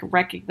that you, like,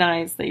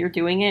 recognize that you're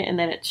doing it, and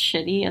that it's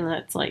shitty, and that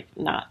it's, like,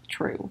 not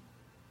true.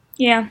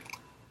 Yeah.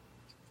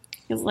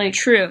 It's, like...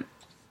 True.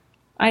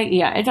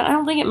 I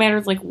don't think it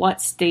matters, like,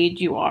 what stage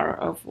you are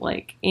of,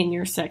 like, in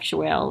your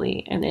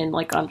sexuality, and in,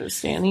 like,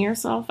 understanding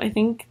yourself. I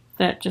think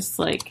that just,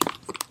 like...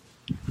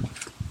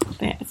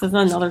 This is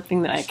another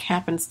thing that like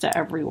happens to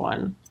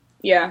everyone.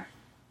 Yeah.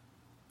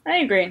 I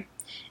agree.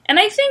 And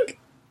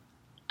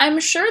I'm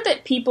sure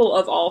that people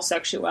of all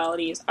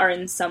sexualities are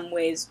in some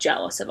ways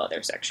jealous of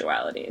other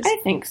sexualities. I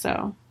think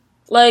so.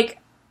 Like,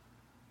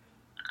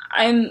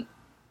 I'm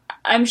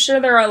sure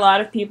there are a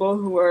lot of people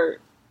who are,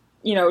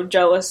 you know,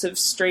 jealous of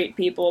straight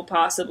people,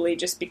 possibly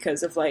just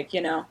because of, like,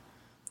 you know,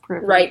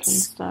 privilege rights and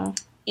stuff.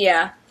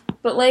 Yeah.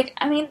 But, like,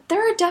 I mean,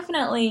 there are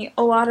definitely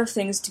a lot of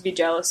things to be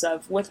jealous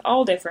of with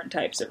all different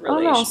types of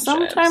relationships. Oh,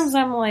 no, sometimes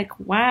I'm like,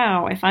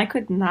 wow, if I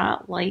could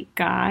not like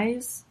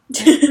guys,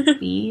 that would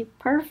be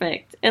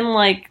perfect. And,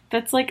 like,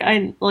 that's, like,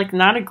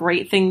 not a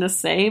great thing to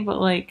say, but,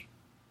 like,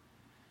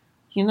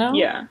 you know?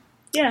 Yeah.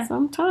 Yeah.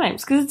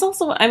 Sometimes. Because it's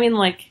also, I mean,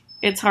 like,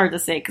 it's hard to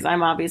say because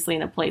I'm obviously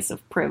in a place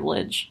of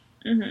privilege.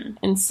 Mm-hmm.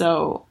 And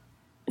so,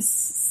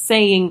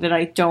 saying that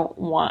I don't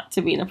want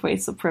to be in a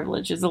place of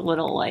privilege is a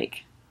little,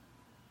 like...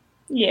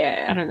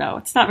 Yeah. I don't know.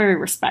 It's not very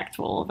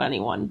respectful of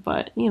anyone,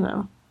 but, you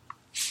know.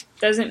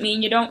 Doesn't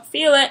mean you don't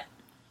feel it.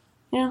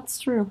 Yeah, it's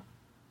true.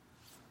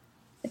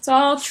 It's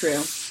all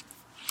true.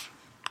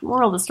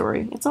 Moral of the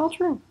story. It's all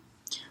true.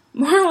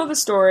 Moral of the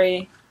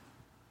story.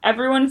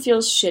 Everyone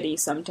feels shitty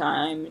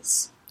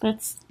sometimes.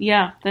 That's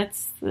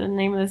the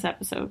name of this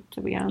episode,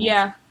 to be honest.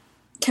 Yeah.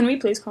 Can we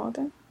please call it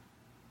that?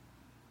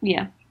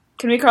 Yeah.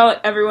 Can we call it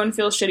Everyone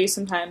Feels Shitty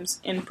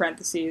Sometimes, in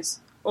parentheses,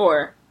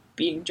 or...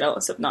 being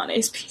jealous of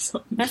non-ace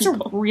people. That's a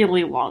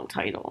really long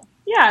title.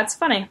 Yeah, it's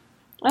funny.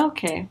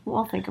 Okay, well,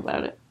 I'll think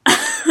about it.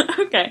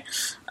 Okay.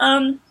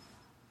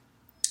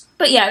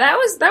 But yeah, that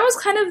was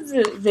kind of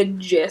the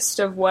gist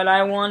of what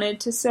I wanted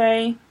to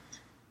say.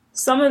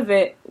 Some of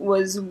it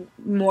was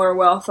more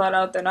well thought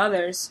out than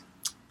others.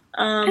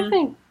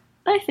 I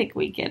think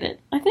we get it.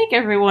 I think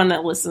everyone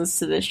that listens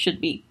to this should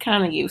be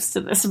kind of used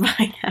to this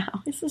by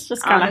now. This is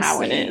just kind of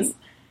how it is.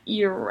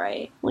 You're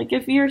right. Like,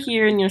 if you're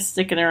here and you're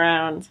sticking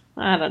around,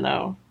 I don't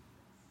know.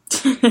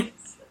 You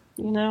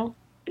know?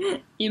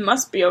 You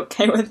must be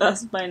okay with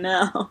us by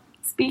now.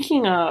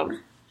 Speaking of,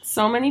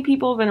 so many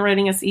people have been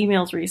writing us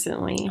emails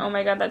recently. Oh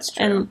my god, that's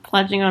true. And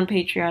pledging on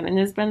Patreon, and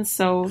it's been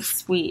so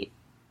sweet.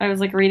 I was,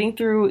 like, reading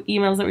through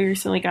emails that we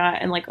recently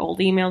got and, like, old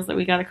emails that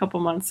we got a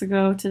couple months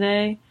ago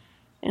today,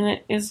 and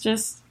it is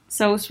just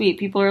so sweet.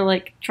 People are,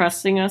 like,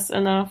 trusting us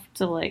enough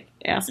to, like,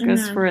 ask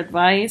us for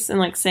advice and,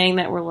 like, saying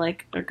that we're,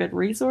 like, a good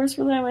resource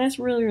for them. And it's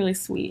really, really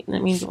sweet. And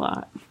it means a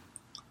lot.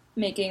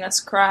 Making us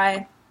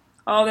cry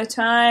all the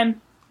time.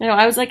 You know,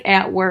 I was, like,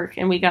 at work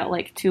and we got,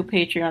 like, 2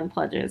 Patreon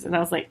pledges. And I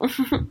was like,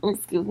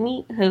 excuse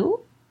me, who?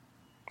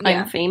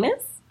 Yeah. I'm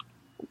famous?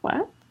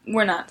 What?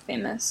 We're not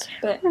famous,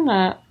 but... We're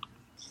not.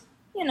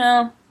 You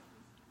know.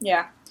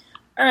 Yeah.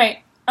 Alright.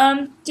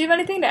 Do you have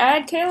anything to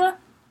add, Kayla?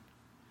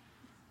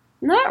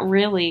 Not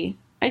really.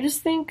 I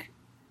just think,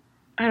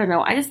 I don't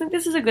know, I just think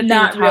this is a good thing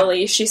Not to talk.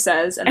 really, she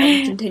says, and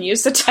then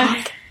continues to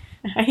talk.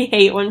 I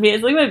hate when people,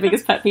 it's like my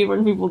biggest pet peeve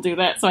when people do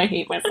that, so I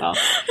hate myself.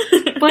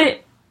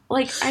 But,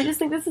 like, I just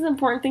think this is an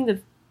important thing to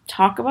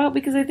talk about,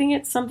 because I think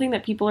it's something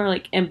that people are,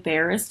 like,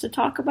 embarrassed to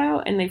talk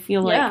about, and they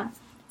feel like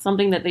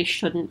something that they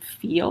shouldn't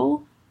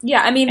feel.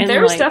 Yeah, I mean, And,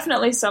 there was like-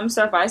 definitely some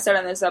stuff I said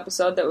on this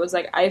episode that was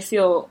like, I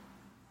feel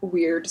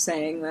weird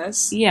saying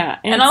this. Yeah.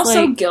 And it's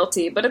also like,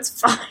 guilty, but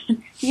it's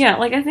fine. yeah,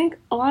 like, I think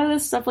a lot of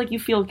this stuff, like, you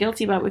feel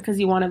guilty about because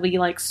you want to be,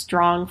 like,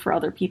 strong for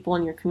other people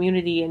in your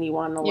community, and you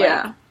want to, like,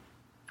 Yeah.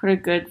 put a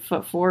good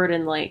foot forward,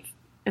 and, like,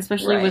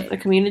 especially with Right. a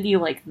community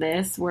like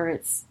this, where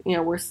it's, you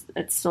know,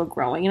 it's still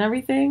growing and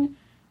everything.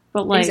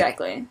 But, like,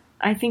 Exactly.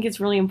 I think it's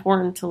really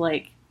important to,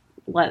 like,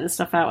 let this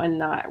stuff out and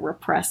not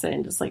repress it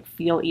and just, like,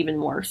 feel even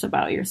worse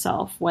about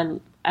yourself when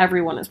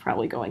everyone is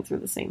probably going through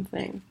the same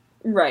thing.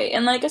 Right,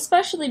 and, like,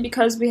 especially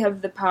because we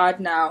have the pod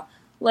now,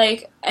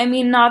 like, I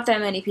mean, not that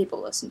many people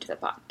listen to the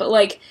pod, but,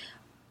 like,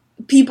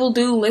 people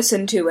do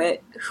listen to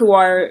it who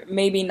are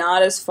maybe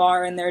not as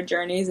far in their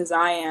journeys as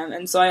I am,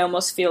 and so I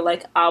almost feel,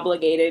 like,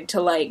 obligated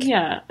to, like...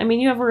 Yeah, I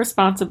mean, you have a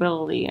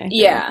responsibility, I think,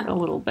 Yeah. a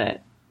little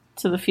bit,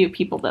 to the few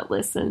people that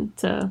listen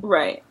to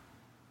Right.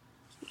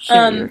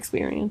 share your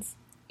experience.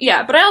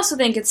 Yeah, but I also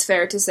think it's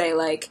fair to say,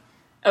 like,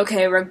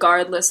 okay,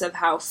 regardless of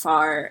how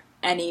far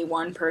any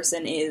one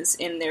person is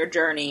in their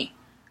journey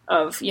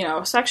of, you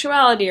know,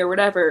 sexuality or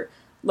whatever,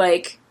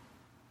 like,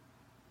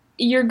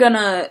 you're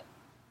gonna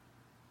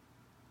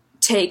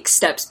take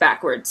steps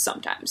backwards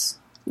sometimes.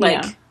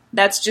 Like, Yeah.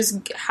 that's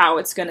just how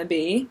it's gonna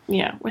be.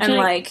 Yeah, which And, I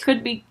think like-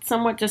 could be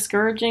somewhat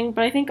discouraging,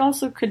 but I think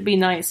also could be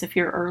nice if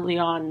you're early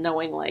on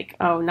knowing, like,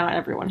 oh, not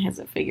everyone has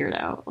it figured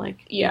out. Like,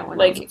 Yeah, no one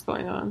like- knows what's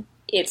going on.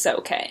 It's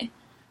okay.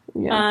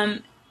 Yeah.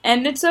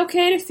 And it's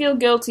okay to feel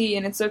guilty,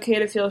 and it's okay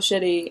to feel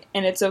shitty,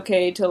 and it's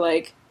okay to,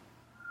 like,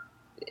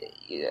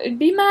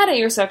 be mad at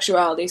your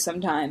sexuality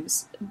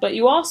sometimes. But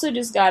you also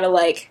just gotta,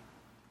 like,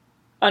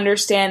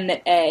 understand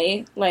that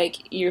A, like,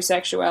 your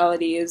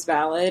sexuality is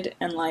valid,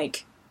 and,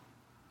 like,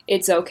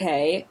 it's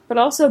okay. But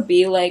also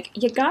B, like,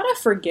 you gotta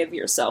forgive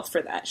yourself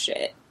for that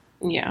shit.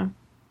 Yeah.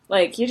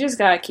 Like, you just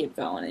gotta keep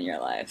going in your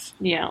life.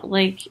 Yeah,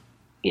 like,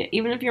 yeah,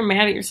 even if you're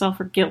mad at yourself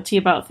or guilty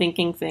about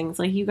thinking things,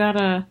 like, you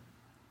gotta,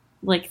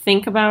 like,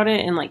 think about it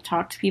and, like,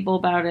 talk to people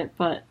about it,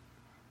 but,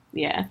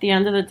 yeah, at the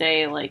end of the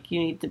day, like, you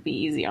need to be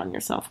easy on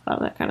yourself about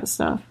that kind of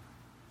stuff.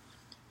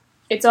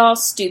 It's all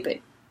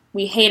stupid.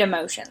 We hate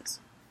emotions.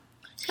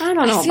 I don't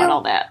know I feel- about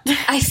all that.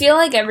 I feel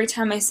like every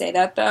time I say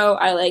that, though,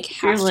 I, like,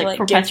 have You're, to, like, like,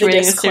 give the perpetuating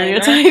a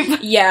disclaimer. stereotype.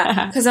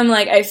 Yeah, because I'm,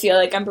 like, I feel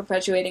like I'm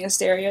perpetuating a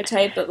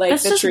stereotype, but, like,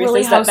 That's the just truth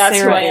really is how that that's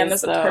who Sarah I am is,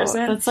 as a though.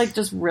 person. That's, like,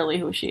 just really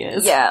who she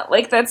is. Yeah,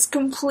 like, that's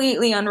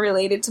completely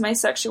unrelated to my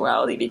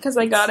sexuality because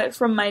I got it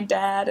from my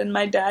dad, and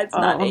my dad's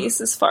not Oh.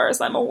 ace as far as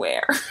I'm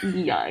aware.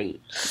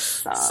 Yikes.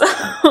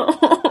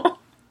 So,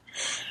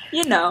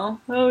 you know,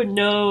 Oh,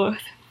 no.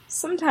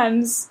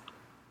 sometimes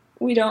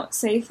we don't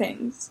say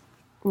things.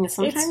 Yeah,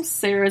 sometimes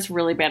Sarah's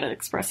really bad at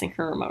expressing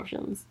her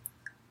emotions.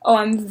 Oh,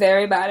 I'm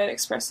very bad at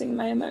expressing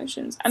my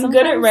emotions. I'm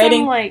Sometimes good at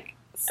writing.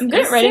 I'm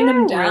good at writing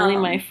them Really,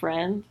 down. my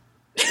friend.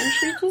 And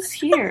she's just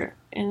here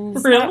and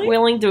is Really? not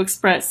willing to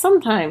express.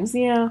 Sometimes,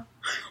 yeah.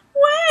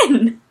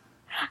 When?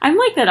 I'm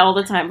like that all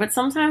the time, but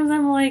sometimes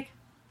I'm like,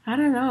 I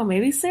don't know.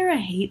 Maybe Sarah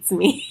hates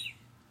me.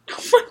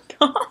 Oh my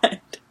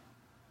god.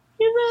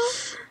 You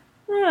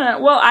know?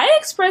 Well, I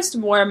expressed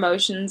more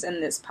emotions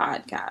in this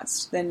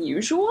podcast than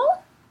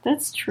usual.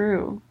 That's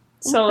true.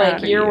 So, I'm like,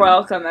 proud of you're you.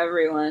 welcome,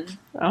 everyone.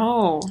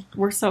 Oh,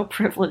 we're so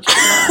privileged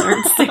and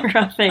honored,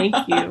 Sarah. Thank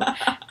you.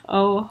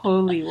 Oh,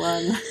 Holy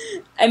One.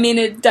 I mean,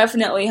 it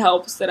definitely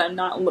helps that I'm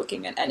not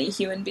looking at any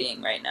human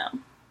being right now.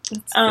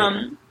 That's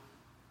fair.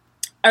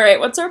 Alright,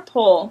 what's our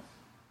poll?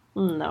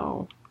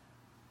 No.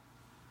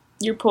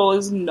 Your poll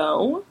is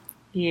no?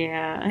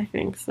 Yeah, I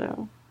think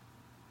so.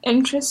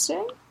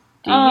 Interesting.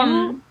 Do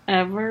you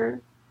ever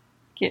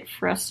get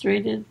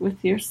frustrated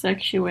with your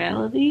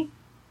sexuality?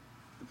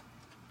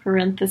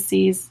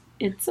 Parentheses,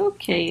 it's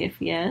okay if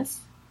yes.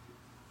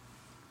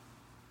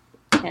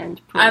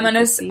 And I'm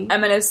parentheses.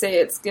 gonna say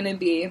it's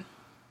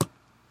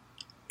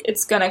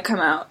gonna come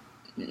out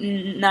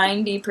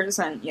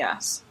 90%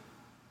 yes.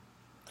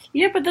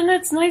 Yeah, but then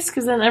that's nice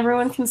because then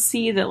everyone can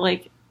see that,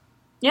 like,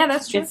 Yeah,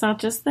 that's true. it's not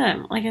just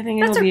them. Like, I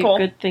think That's it'll be a poll. a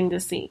good thing to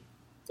see.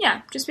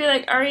 Yeah, just be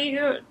like,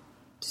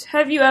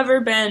 have you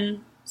ever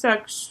been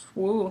have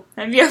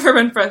you ever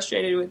been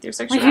frustrated with your Have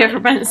sexuality? you ever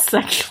been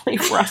sexually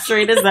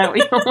frustrated? Is that what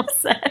you almost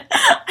said?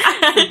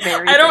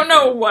 Very I don't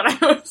know different.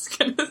 what I was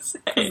gonna say.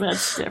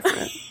 That's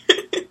different.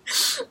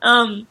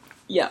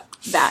 Yeah,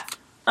 that.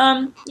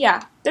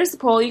 Yeah, there's the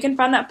poll. You can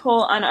find that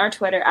poll on our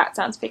Twitter at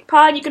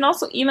SoundsFakePod. You can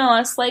also email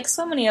us, like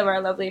so many of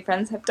our lovely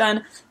friends have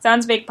done,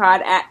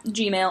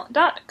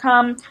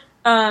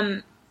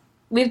 soundsfakepod@gmail.com.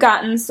 We've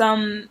gotten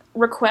some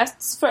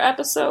requests for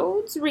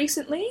episodes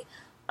recently,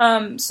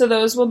 so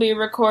those will be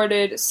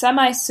recorded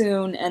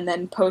semi-soon and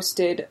then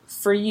posted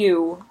for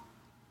you,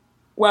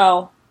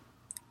 well,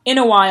 in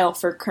a while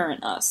for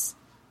current us.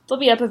 They'll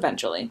be up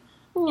eventually.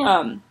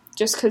 Yeah.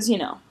 Just because,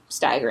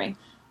 staggering.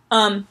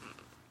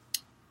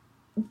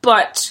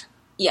 But,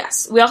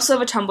 yes, we also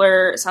have a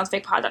Tumblr,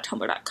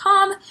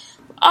 soundsfakepod.tumblr.com.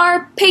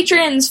 Our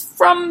patrons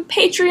from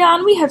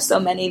Patreon, we have so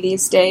many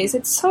these days.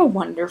 It's so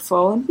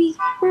wonderful, and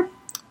we're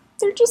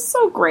they're just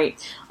so great.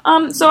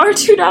 So our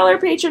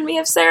 $2 patron, we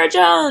have Sarah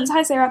Jones.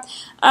 Hi, Sarah.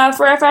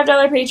 For our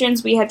 $5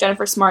 patrons, we have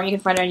Jennifer Smart. You can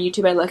find her on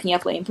YouTube by looking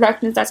up Lehen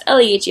Productions. That's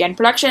Lehen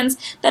Productions.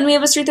 Then we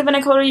have Astritha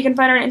Vinacoder. You can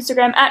find her on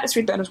Instagram at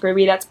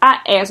Astritha_V. That's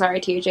at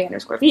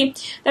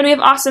ASRITHA_V. Then we have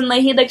Austin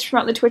Leahy. He'd like to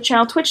promote the Twitch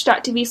channel,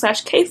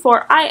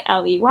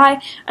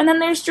 twitch.tv/K4ILEY. And then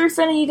there's Drew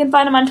Finney. You can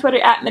find him on Twitter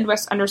at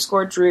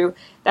Midwest_Drew.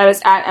 That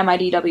is at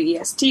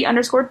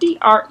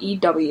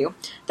MIDWEST_DREW.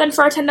 Then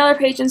for our $10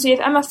 patrons, we have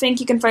Emma Fink.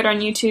 You can find her on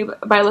YouTube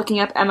by looking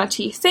up Emma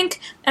T. Fink.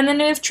 And then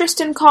we have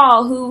Tristan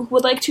Call, who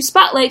would like to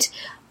spotlight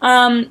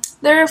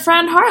their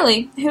friend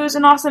Harley, who is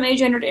an awesome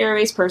agendered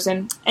airways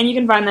person. And you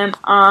can find them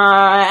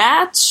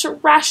at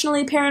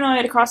Rationally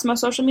Paranoid across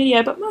most social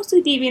media, but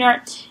mostly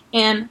DeviantArt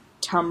and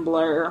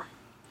Tumblr.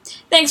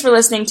 Thanks for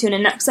listening. Tune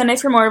in next Sunday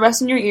for more of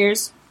us in your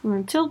ears.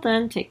 Until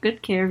then, take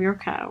good care of your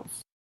cows.